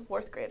about the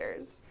 4th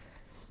graders.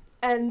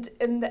 And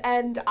in the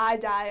end, I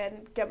die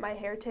and get my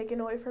hair taken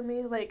away from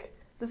me. Like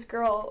this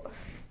girl,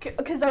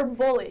 because our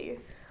bully,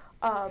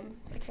 I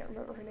can't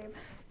remember her name,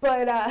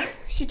 but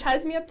she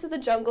ties me up to the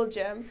jungle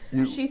gym.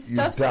 You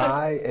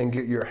die up, and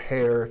get your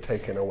hair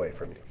taken away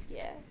from you.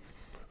 Yeah.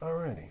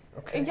 Alrighty.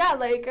 Okay. Yeah,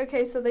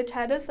 so they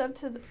tied us up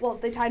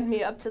they tied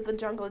me up to the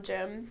jungle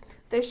gym.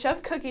 They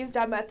shoved cookies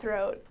down my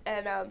throat,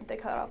 and they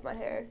cut off my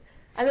hair.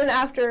 And then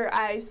after,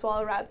 I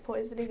swallow rat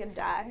poisoning and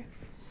die.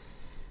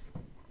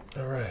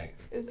 All right.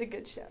 It was a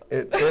good show.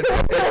 It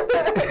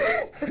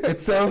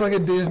sounds like a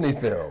Disney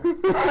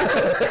film.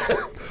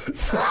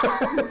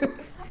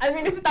 I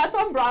mean, if that's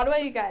on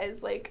Broadway, you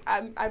guys,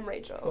 I'm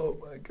Rachel. Oh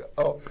my God.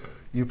 Oh,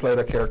 you played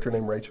a character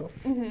named Rachel?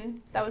 Mm-hmm.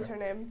 That was her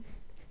name.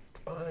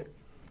 All right.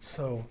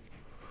 So,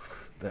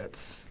 I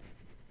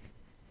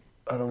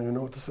don't even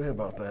know what to say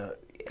about that.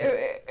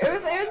 It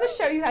was a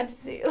show you had to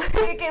see. It was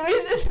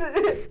just.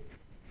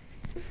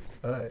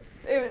 All right.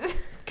 It was.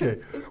 Okay.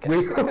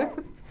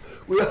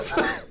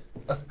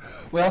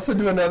 We also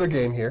do another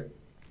game here.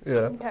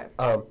 Yeah. Okay.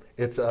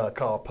 It's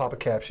called Pop a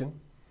Caption.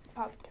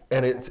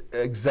 And it's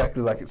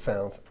exactly like it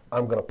sounds.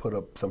 I'm going to put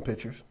up some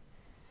pictures.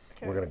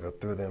 Okay. We're going to go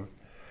through them,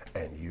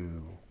 and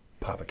you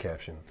pop a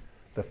caption.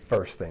 The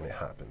first thing that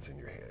happens in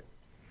your head.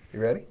 You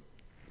ready?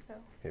 No.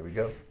 Here we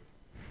go.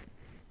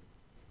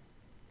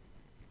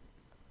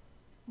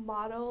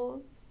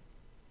 Models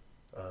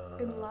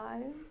in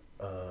line.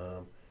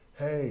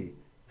 Hey,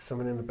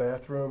 someone in the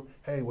bathroom.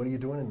 Hey, what are you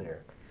doing in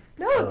there?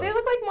 No, they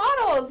look like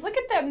models. Look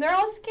at them. They're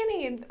all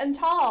skinny and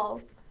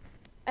tall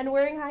and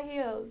wearing high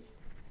heels.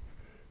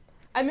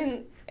 I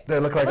mean, they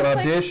look like an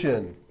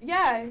audition.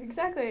 Yeah,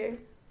 exactly.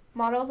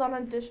 Models on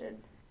audition.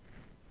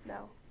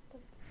 No.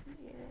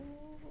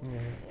 Yeah.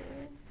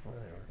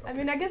 Whatever. I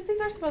mean, I guess these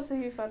are supposed to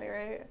be funny,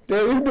 right?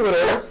 Yeah, we can do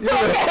whatever.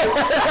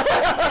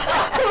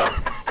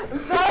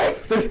 I'm sorry.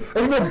 There's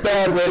no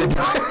bad way to do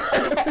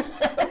it.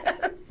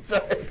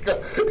 Sorry.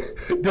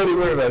 Don't even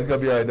worry about it. It's going to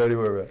be all right. Don't even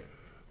worry about it.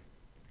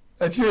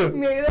 That's you.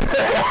 Maybe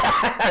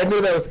I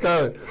knew that was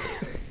coming.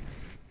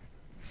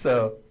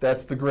 So,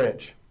 that's the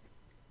Grinch.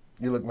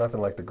 You look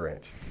nothing like the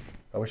Grinch.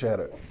 I wish I had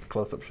a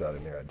close-up shot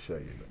in there. I'd show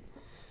you.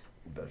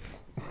 But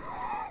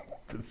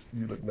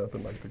you look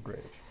nothing like the Grinch.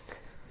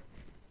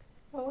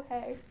 Oh,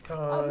 hey.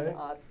 Hi.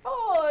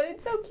 Oh,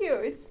 it's so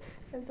cute.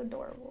 It's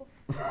adorable.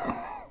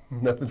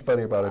 Nothing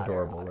funny about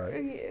adorable,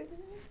 right? Yeah.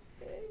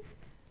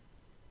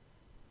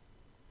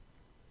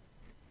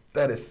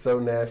 That is so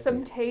nasty.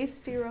 Some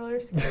tasty roller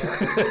skates.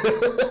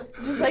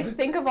 Just like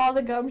think of all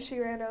the gum she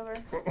ran over.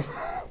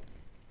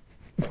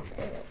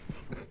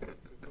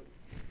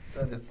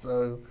 That is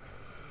so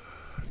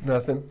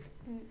nothing.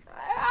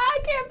 I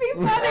can't be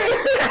funny.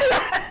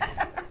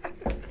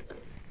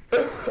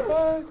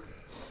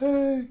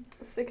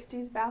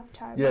 60s bath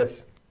time.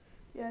 Yes.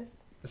 Yes.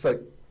 It's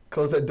like,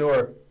 close that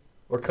door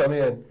or come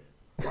in.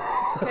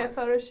 It's okay,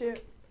 photo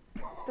shoot.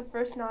 The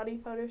first naughty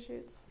photo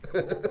shoots.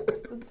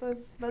 That's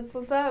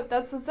what's up.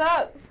 That's what's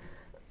up.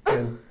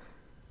 And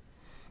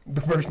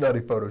the first naughty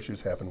photo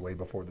shoots happened way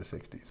before the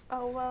 60s.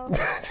 Oh, well.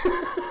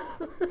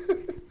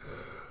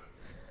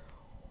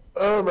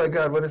 Oh my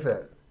God, what is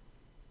that?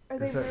 Are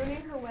they Is that-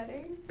 ruining her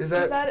wedding? Is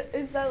that-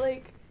 Is that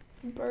like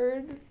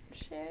bird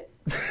shit?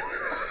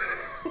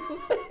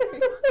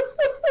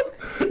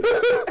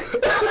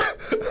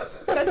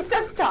 That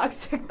stuff's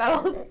toxic.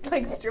 That'll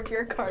like strip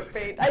your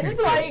carpet. I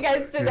just want you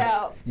guys to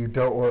know. You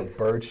don't want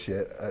bird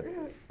shit.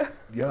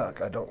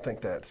 Yuck, I don't think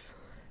that's...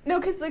 No,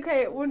 because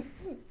okay, when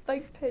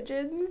like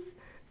pigeons,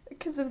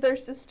 because of their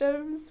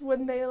systems,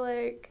 when they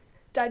like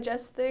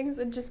digest things,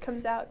 it just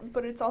comes out.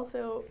 But it's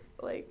also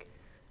like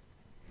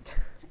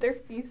their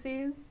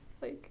feces.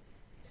 Like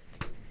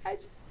I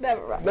just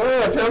never mind. No,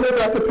 tell me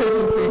about the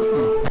pigeon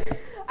feces.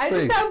 I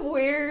Please. just have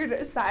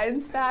weird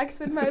science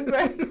facts in my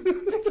brain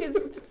because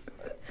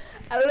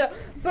I don't know,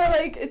 but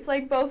like it's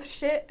like both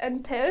shit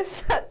and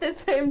piss at the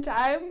same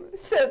time.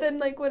 So then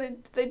like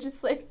when they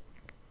just like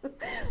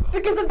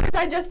because of their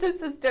digestive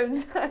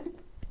systems.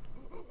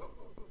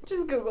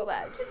 Just Google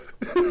that. Just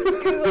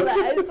Google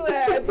that. I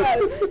swear. I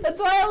promise.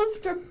 That's why I'll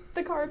strip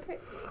the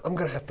carpet. I'm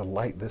going to have to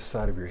light this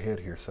side of your head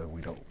here so we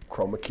don't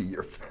chroma key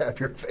have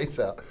your face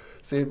out.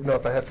 See,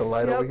 if I had some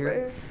light over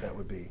here, right. that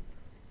would be,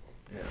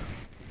 yeah.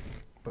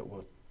 But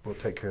we'll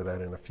take care of that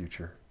in a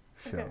future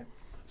show. Okay.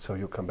 So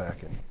you'll come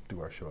back and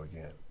do our show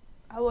again.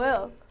 I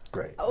will.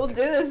 Great. I will do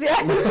this, yeah.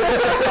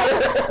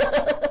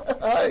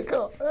 All right,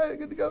 go. All right,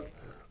 good to go.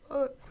 All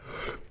right.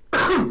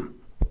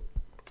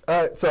 All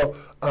right, so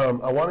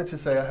I wanted to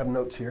say I have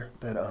notes here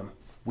that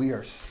we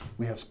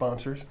have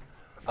sponsors.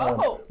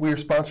 We are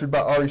sponsored by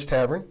Ari's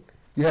Tavern.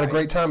 You had a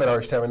great time at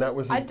Ari's Tavern. That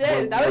was I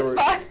did. That was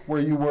fun.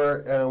 Where you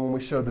were when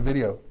we showed the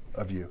video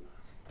of you.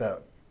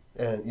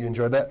 And you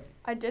enjoyed that?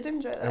 I did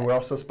enjoy that. And we're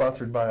also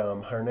sponsored by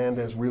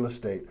Hernandez Real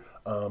Estate.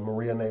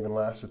 Maria Navin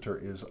Lassiter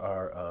is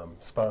our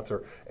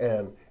sponsor.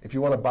 And if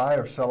you want to buy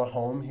or sell a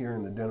home here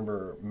in the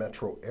Denver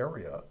metro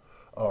area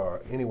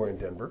or anywhere in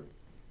Denver,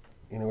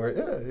 anywhere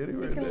you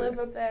in can there. live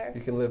up there.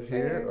 You can live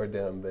here or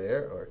down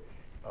there or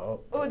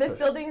Oh, this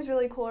building is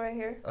really cool right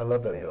here. I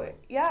love that building.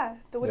 Yeah,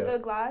 with the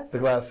glass. The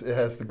glass, it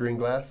has the green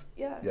glass?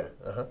 Yeah. Yeah,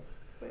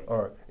 Wait.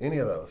 Or any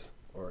of those.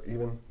 Or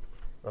even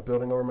a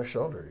building over my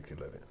shoulder you could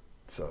live in.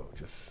 So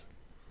just,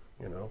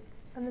 And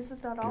this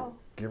is not all.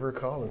 give her a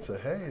call and say,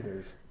 hey,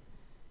 there's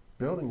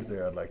buildings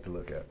there I'd like to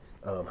look at.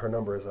 Her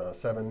number is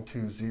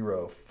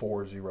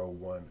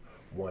 720-401-1889.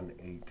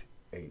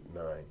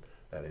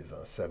 That is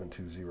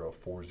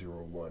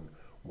 720-401-1889.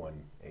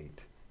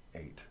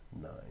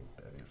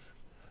 That is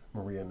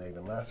Maria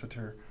Navin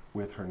Lassiter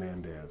with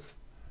Hernandez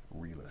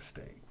Real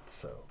Estate.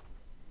 So,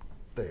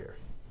 there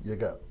you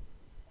go.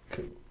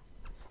 Cool.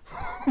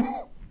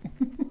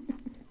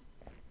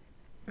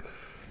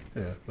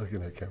 Yeah, look at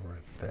that camera.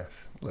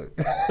 Look.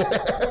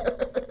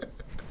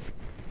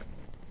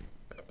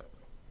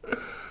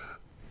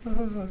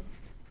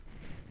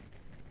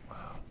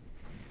 Wow.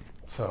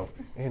 So,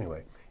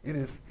 anyway, it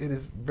is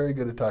very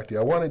good to talk to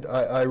you.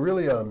 I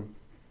really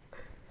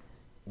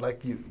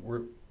like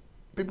you.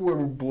 People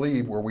wouldn't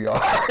believe where we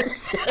are.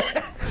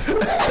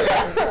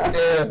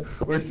 And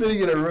we're sitting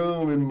in a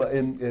room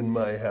in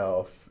my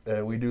house,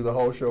 and we do the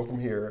whole show from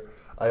here.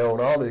 I own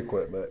all the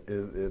equipment.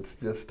 It's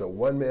just a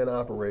one-man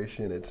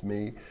operation. It's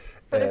me.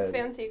 But it's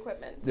fancy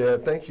equipment. Yeah,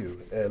 thank you,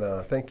 and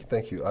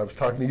thank you. I was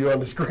talking to you on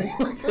the screen.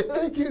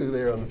 Thank you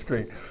there on the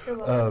screen. You're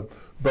welcome.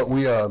 But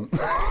we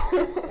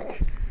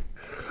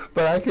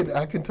but I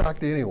can talk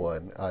to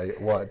anyone I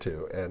want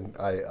to, and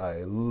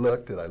I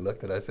looked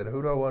and I said,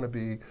 who do I want to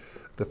be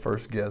the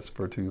first guest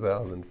for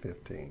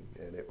 2015?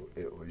 And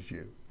it was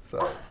you.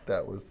 So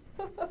that was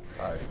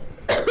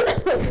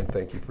and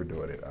thank you for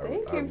doing it.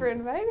 Thank you for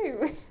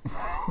inviting me.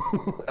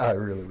 I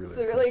really I was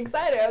really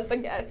excited. I was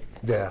like, yes.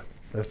 Yeah,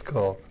 that's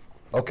cool.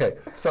 Okay,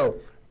 so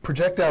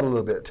project out a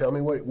little bit. Tell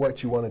me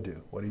what you want to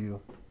do.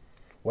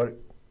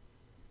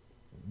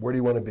 where do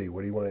you want to be?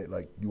 What do you want to,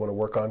 like, you want to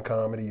work on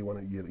comedy?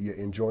 You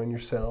enjoying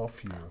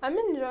yourself? I'm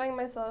enjoying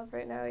myself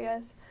right now,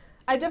 yes.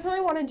 I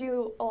definitely want to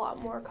do a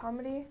lot more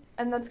comedy,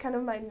 and that's kind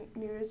of my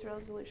New Year's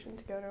resolution,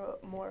 to go to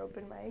more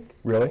open mics.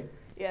 Really?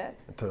 Yeah.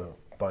 To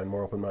find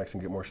more open mics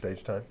and get more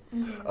stage time?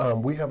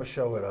 Mm-hmm. We have a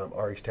show at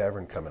Ari's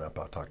Tavern coming up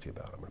I'll talk to you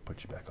about. I'm going to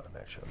put you back on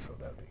that show, so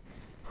that'd be...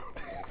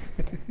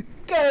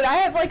 Good. I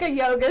have like a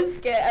yoga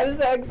skit. I'm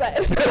so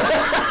excited.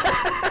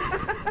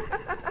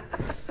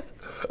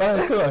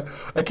 Come on.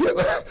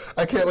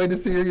 I can't wait to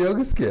see your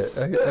yoga skit.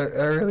 I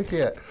really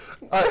can't.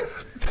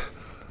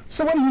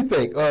 So what do you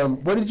think?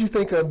 What did you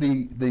think of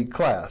the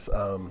class?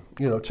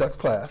 Chuck's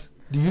class.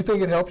 Do you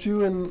think it helped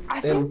you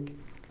I think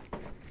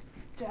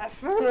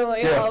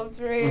definitely helped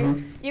me.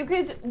 Mm-hmm. You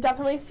could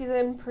definitely see the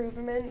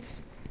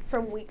improvement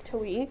from week to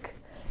week,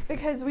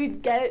 because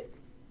we'd get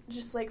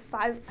just like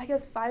 5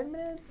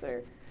 minutes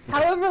or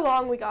however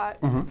long we got.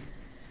 Mm-hmm.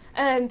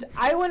 And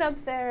I went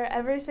up there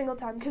every single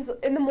time, because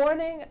in the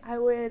morning I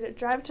would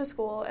drive to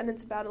school, and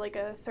it's about like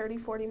a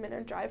 30-40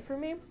 minute drive for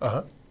me.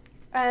 Uh-huh.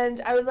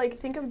 And I would like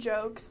think of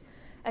jokes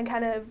and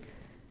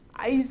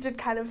I used it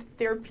kind of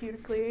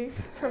therapeutically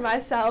for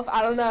myself.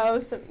 I don't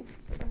know.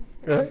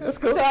 Yeah, that's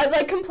cool. So I'd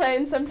like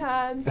complain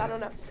sometimes. I don't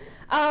know.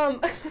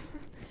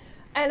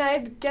 And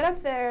I'd get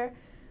up there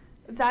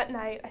that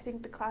night. I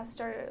think the class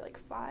started at like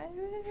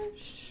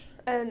 5-ish,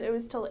 and it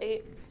was till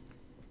 8.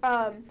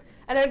 And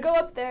I'd go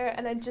up there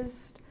and I'd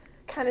just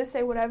kind of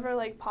say whatever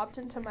like popped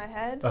into my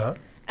head. Uh-huh.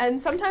 And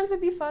sometimes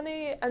it'd be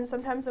funny, and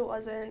sometimes it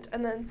wasn't.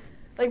 And then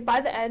like by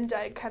the end,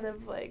 I kind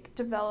of like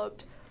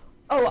developed,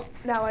 oh,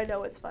 now I know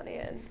what's funny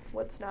and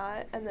what's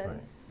not. And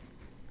then,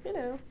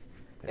 it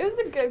was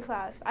a good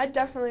class. I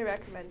definitely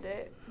recommend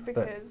it,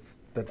 because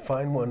that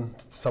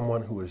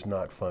someone who is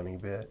not funny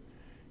bit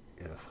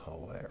is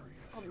hilarious.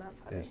 I'm not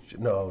funny.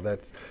 No,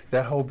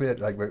 that whole bit,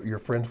 like your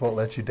friends won't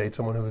let you date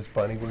someone who is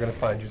funny. We're gonna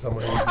find you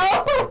someone who is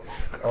funny.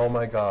 Oh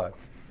my God,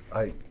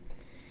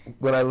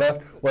 when I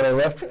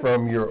left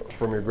from your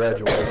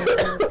graduation,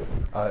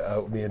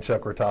 me and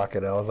Chuck were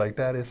talking, and I was like,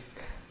 that is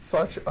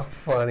such a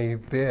funny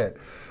bit.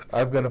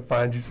 I'm gonna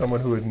find you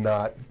someone who is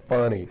not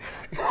funny.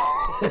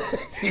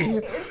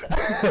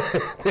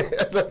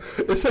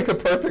 It's like a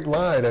perfect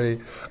line. I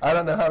mean, I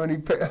don't know how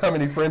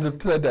many friends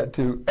have said that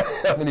to.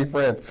 How many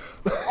friends?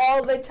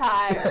 All the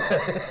time.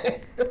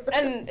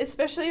 And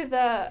especially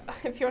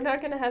if you're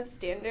not gonna have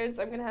standards,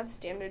 I'm gonna have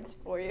standards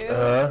for you.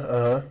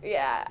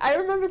 Yeah, I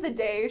remember the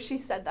day she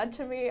said that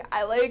to me.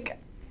 I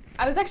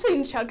was actually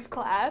in Chuck's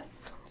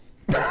class.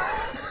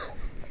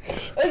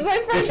 It was my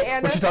friend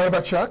Anna. Was she talking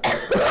about Chuck?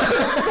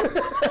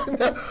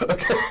 No.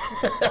 Okay.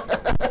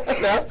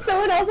 No.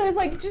 Someone else, I was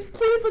like, just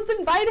please, let's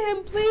invite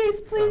him.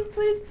 Please, please,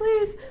 please,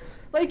 please.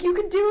 Like, you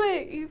can do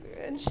it.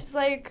 And she's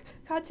like,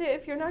 Katya,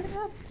 if you're not going to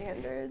have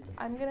standards,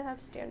 I'm going to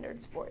have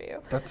standards for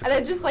you. And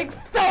I just, like,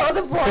 fell on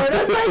the floor. And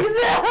I was like,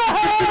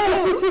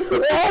 no!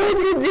 Why would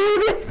you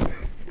do this?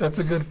 That's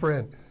a good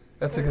friend.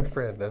 That's a good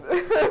friend.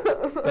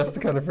 That's the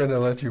kind of friend that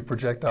lets you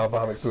projectile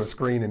vomit through a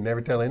screen and never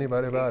tell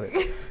anybody about it.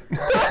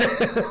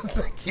 It's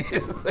like,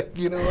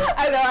 you know what?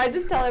 I know. I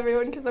just tell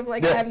everyone, because I'm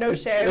like, I have no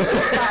shame.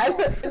 It's fine.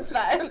 It's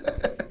fine.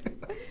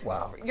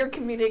 Wow. Your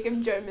comedic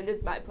enjoyment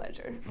is my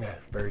pleasure. Yeah,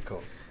 very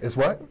cool. It's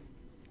what?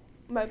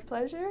 My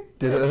pleasure?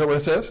 Is that what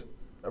it says?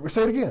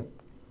 Say it again.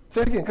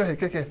 Say it again. Go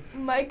ahead.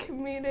 My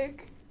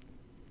comedic...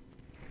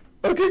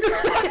 Okay, good.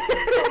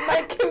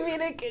 My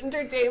comedic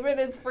entertainment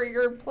is for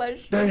your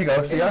pleasure. There you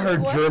go. See, I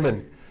heard what?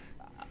 German.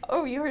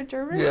 Oh, you heard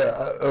German?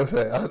 Yeah.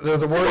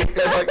 There's a word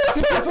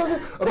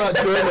about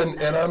German,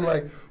 and I'm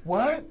like,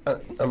 what?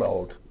 I'm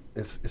old.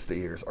 It's the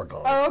ears are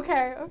gone. Oh,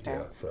 okay.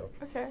 Yeah, so.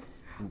 Okay.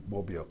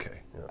 We'll be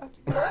okay. Yeah.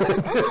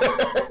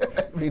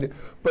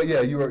 But yeah,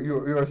 you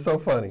are so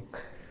funny.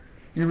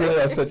 You really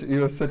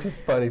are such a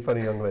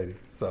funny young lady.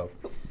 So,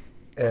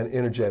 and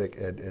energetic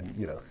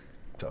and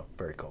so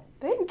very cool.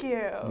 Thank you.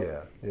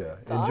 Yeah.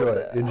 It's Enjoy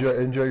awesome. it.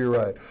 Enjoy your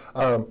ride.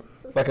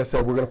 Like I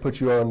said, we're going to put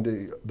you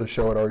on the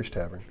show at Ari's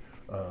Tavern.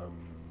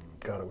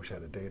 God, I wish I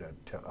had a date.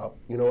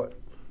 You know what?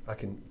 I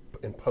can,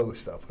 in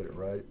post, I'll put it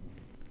right.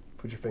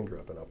 Put your finger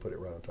up, and I'll put it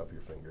right on top of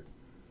your finger.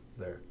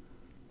 There.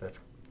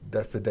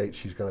 That's the date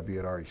she's going to be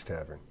at Ari's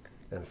Tavern,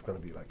 and it's going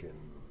to be like in,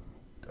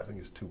 I think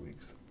it's 2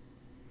 weeks.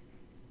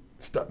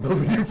 Stop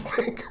moving your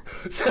finger.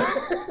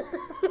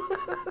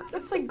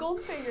 It's like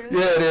gold fingers.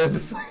 Yeah, it is.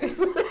 It's like,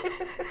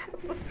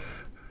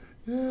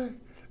 yeah.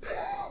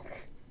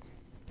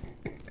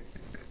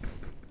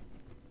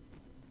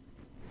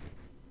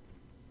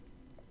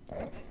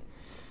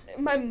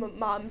 My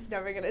mom's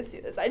never going to see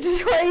this. I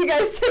just want you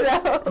guys to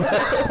know.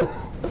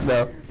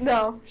 No?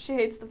 No, she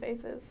hates the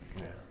faces.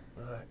 Yeah,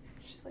 all right.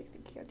 She's like,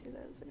 you can't do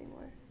those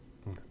anymore.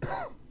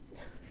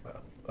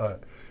 Well, all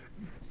right.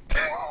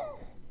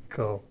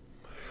 Cool.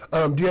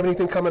 Do you have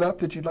anything coming up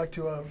that you'd like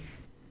to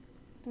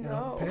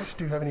pitch?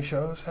 Do you have any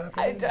shows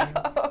happening? I don't.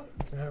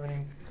 Do you have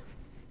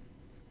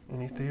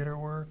any theater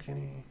work?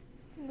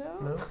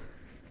 No.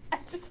 I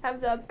just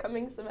have the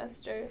upcoming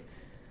semester.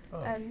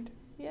 Oh. And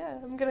Yeah,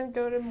 I'm gonna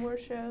go to more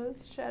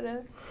shows. Try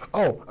to.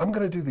 Oh, I'm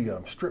going to do the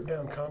Strip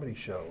Down Comedy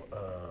Show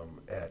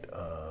at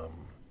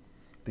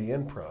the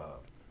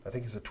Improv. I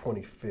think it's the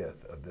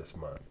 25th of this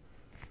month.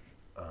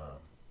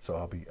 So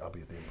I'll be at the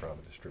Improv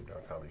at the Strip Down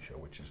Comedy Show,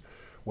 which is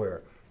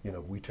where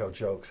we tell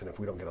jokes, and if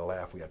we don't get a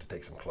laugh, we have to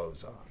take some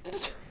clothes off.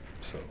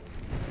 So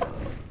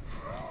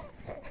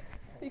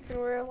You can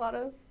wear a lot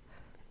of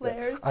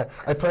layers.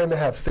 I plan to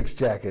have 6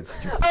 jackets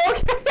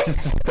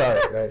just to start.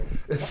 Right?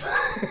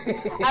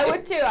 I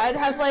would too. I'd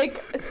have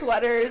like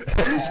sweaters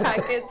and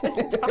jackets and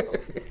a top.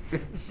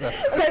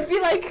 And I'd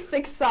be like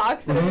 6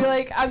 socks, and I'd be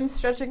like, I'm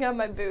stretching out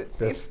my boots.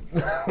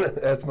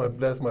 That's my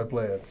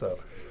plan. So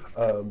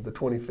the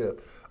 25th.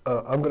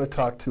 I'm going to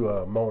talk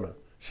to Mona.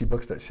 She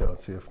books that show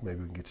and see if maybe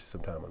we can get you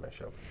some time on that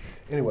show.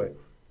 Anyway,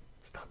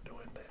 stop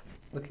doing that.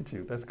 Look at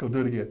you. Let's go do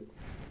it again.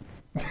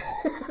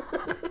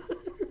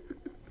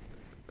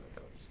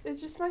 It's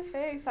just my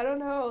face. I don't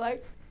know.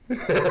 Like.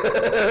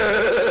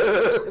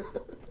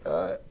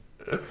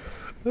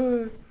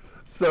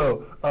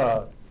 So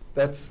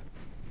that's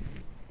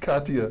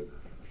Katya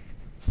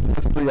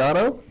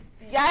Siciliano.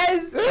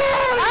 Yes.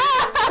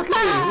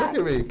 Look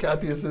at me,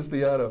 Katya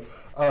Siciliano.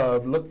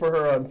 Look for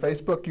her on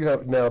Facebook.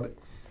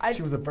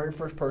 She was the very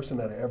first person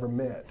that I ever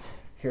met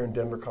here in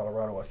Denver,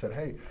 Colorado. I said,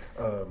 "Hey,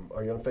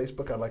 are you on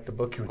Facebook? I'd like to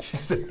book you." And she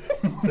said,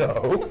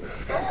 "No."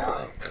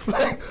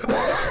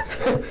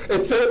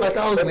 It said it like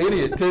I was an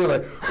idiot too.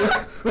 Like,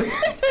 Did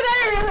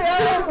I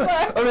really?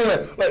 I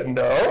mean, like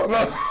no, I'm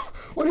not.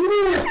 What do you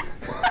mean?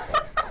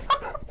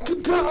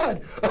 Good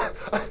God!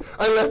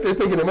 I left there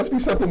thinking it must be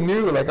something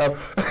new. Like I'm.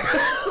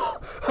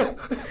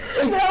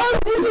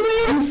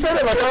 You said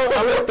it like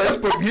I left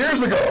Facebook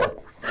years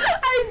ago.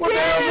 What the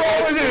hell's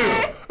wrong with you?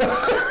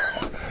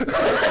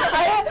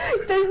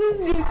 There's this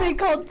new thing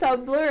called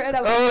Tumblr, and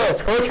I'm. Oh,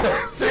 okay.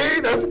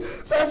 See,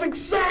 that's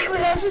exactly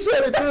how she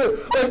said it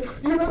too. Like,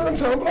 you're not on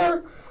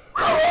Tumblr?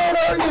 How old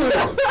are you?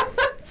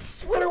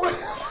 What are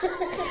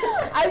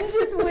I'm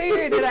just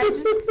weird, and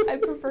I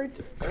prefer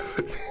to.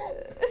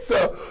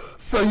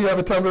 So you have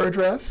a Tumblr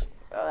address?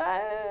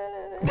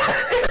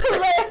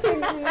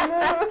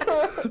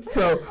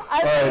 So,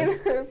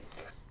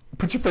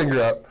 put your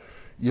finger up.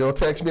 You'll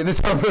text me the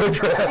Tumblr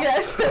address.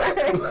 Yes.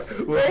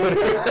 We'll put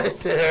it right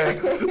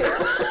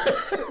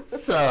there.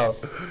 So.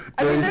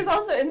 I mean, there's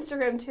also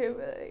Instagram too,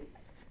 but like,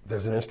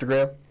 there's an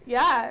Instagram?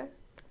 Yeah.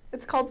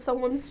 It's called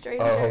Someone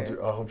Stranger.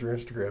 I'll hold your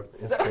Instagram.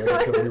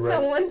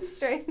 Someone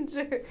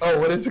Stranger. Oh,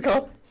 what is it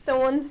called?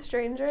 Someone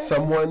Stranger.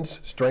 Someone's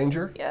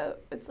Stranger? Yeah,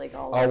 it's like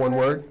all one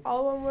word?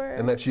 All one word.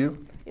 And that's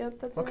you? Yep,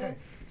 that's okay. me.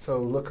 So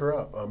look her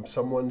up.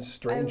 Someone's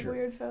Stranger. I have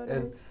weird photos.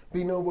 And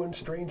be no one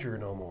stranger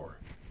no more.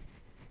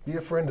 Be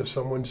a friend of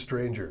someone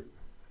stranger.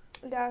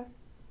 Yeah.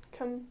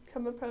 Come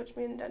approach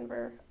me in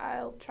Denver.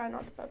 I'll try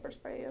not to pepper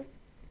spray you.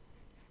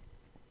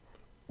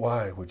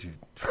 Why would you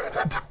try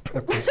not to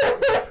pepper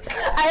spray?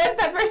 I have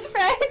pepper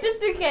spray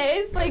just in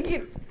case.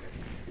 Like.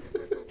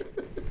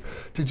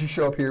 Did you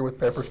show up here with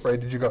pepper spray?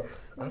 Did you go,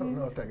 I don't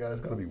know if that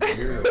guy's going to be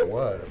weird or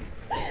what?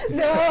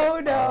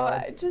 No.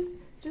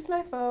 Just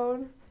my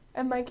phone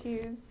and my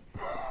keys.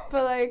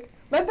 But like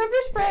my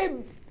pepper spray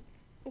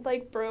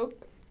like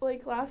broke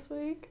like last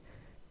week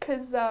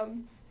because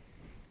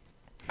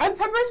I've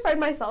pepper sprayed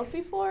myself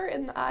before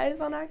in the eyes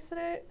on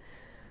accident.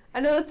 I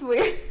know that's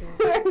weird,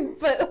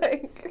 but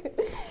like.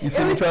 You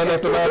see me trying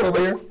not to laugh over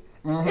here?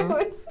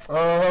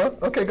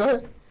 Mm-hmm. Okay, go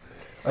ahead.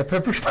 I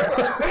pepper spray.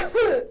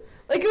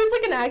 Like it was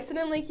like an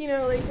accident, like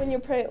like when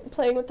you're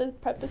playing with the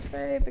pepper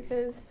spray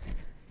because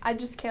I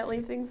just can't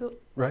leave things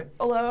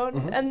alone,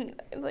 Mm-hmm. and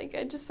like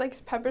I just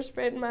like pepper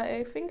sprayed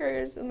my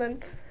fingers, and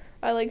then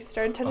I like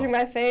started touching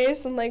my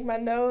face and like my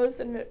nose,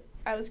 and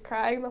I was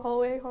crying the whole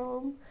way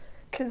home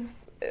because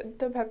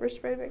the pepper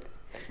spray makes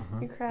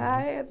you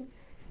cry. And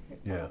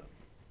yeah.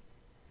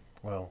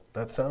 Well,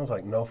 that sounds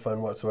like no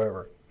fun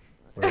whatsoever.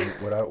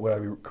 Would I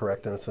be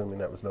correct in assuming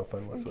that was no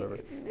fun whatsoever?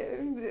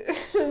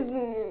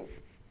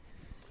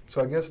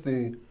 So I guess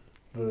the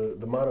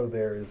motto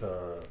there is,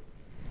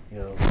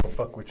 don't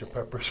fuck with your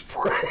pepper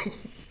spray.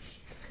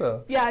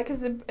 So. Yeah,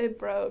 because it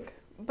broke.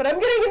 But I'm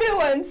getting a new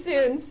one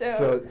soon,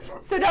 so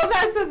don't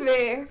mess with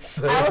me.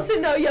 I also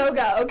know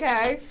yoga,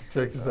 okay?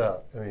 Check this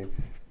out. I mean,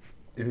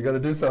 if you're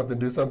going to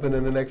do something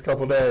in the next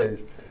couple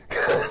days.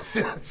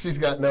 She's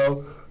got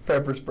no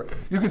pepper spray.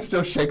 You can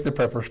still shake the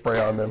pepper spray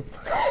on them.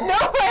 No,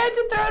 I had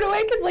to throw it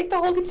away because like the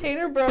whole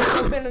container broke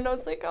open, and I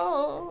was like,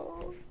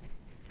 oh.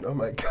 Oh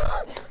my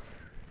God.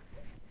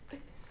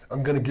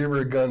 I'm gonna give her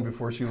a gun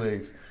before she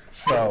leaves.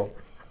 So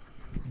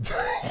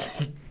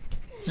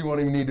she won't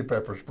even need the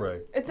pepper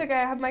spray. It's okay.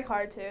 I have my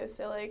car too,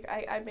 so like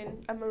I'm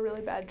a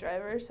really bad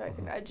driver, so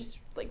I just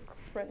like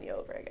run you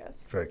over, I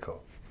guess. Very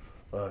cool.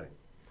 All right.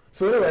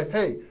 So anyway,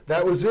 hey,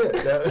 that was it.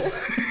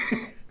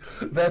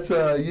 That's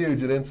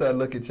huge. An inside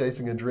look at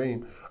chasing a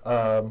dream.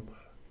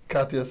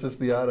 Katya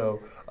Siciliano,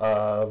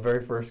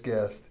 very first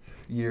guest,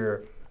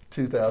 year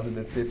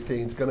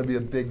 2015. It's going to be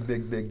a big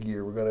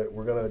year.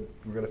 We're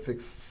gonna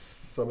fix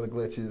some of the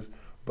glitches.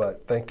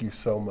 But thank you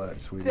so much,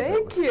 sweetie.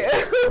 Thank you.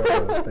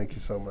 Thank you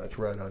so much.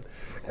 Right on.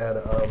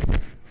 And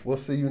we'll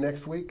see you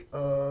next week,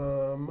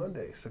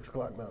 Monday, 6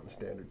 o'clock Mountain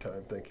Standard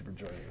Time. Thank you for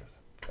joining us.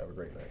 Have a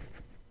great night.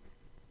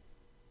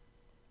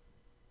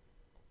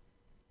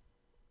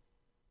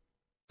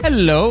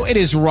 Hello, it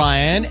is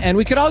Ryan, and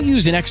we could all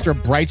use an extra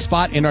bright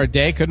spot in our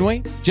day, couldn't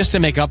we? Just to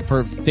make up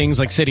for things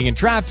like sitting in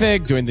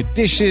traffic, doing the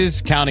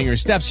dishes, counting your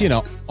steps, you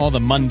know, all the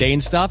mundane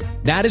stuff.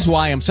 That is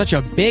why I'm such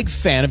a big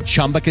fan of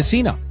Chumba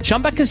Casino.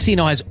 Chumba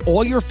Casino has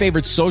all your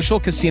favorite social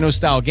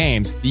casino-style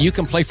games that you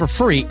can play for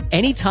free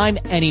anytime,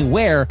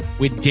 anywhere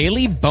with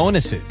daily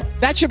bonuses.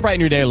 That should brighten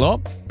your day a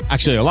little.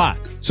 Actually, a lot.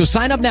 So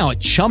sign up now at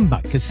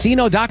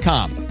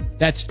ChumbaCasino.com.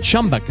 That's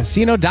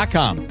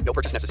ChumbaCasino.com. No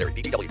purchase necessary.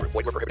 VGW Group.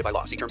 Void where prohibited by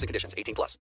law. See terms and conditions. 18+.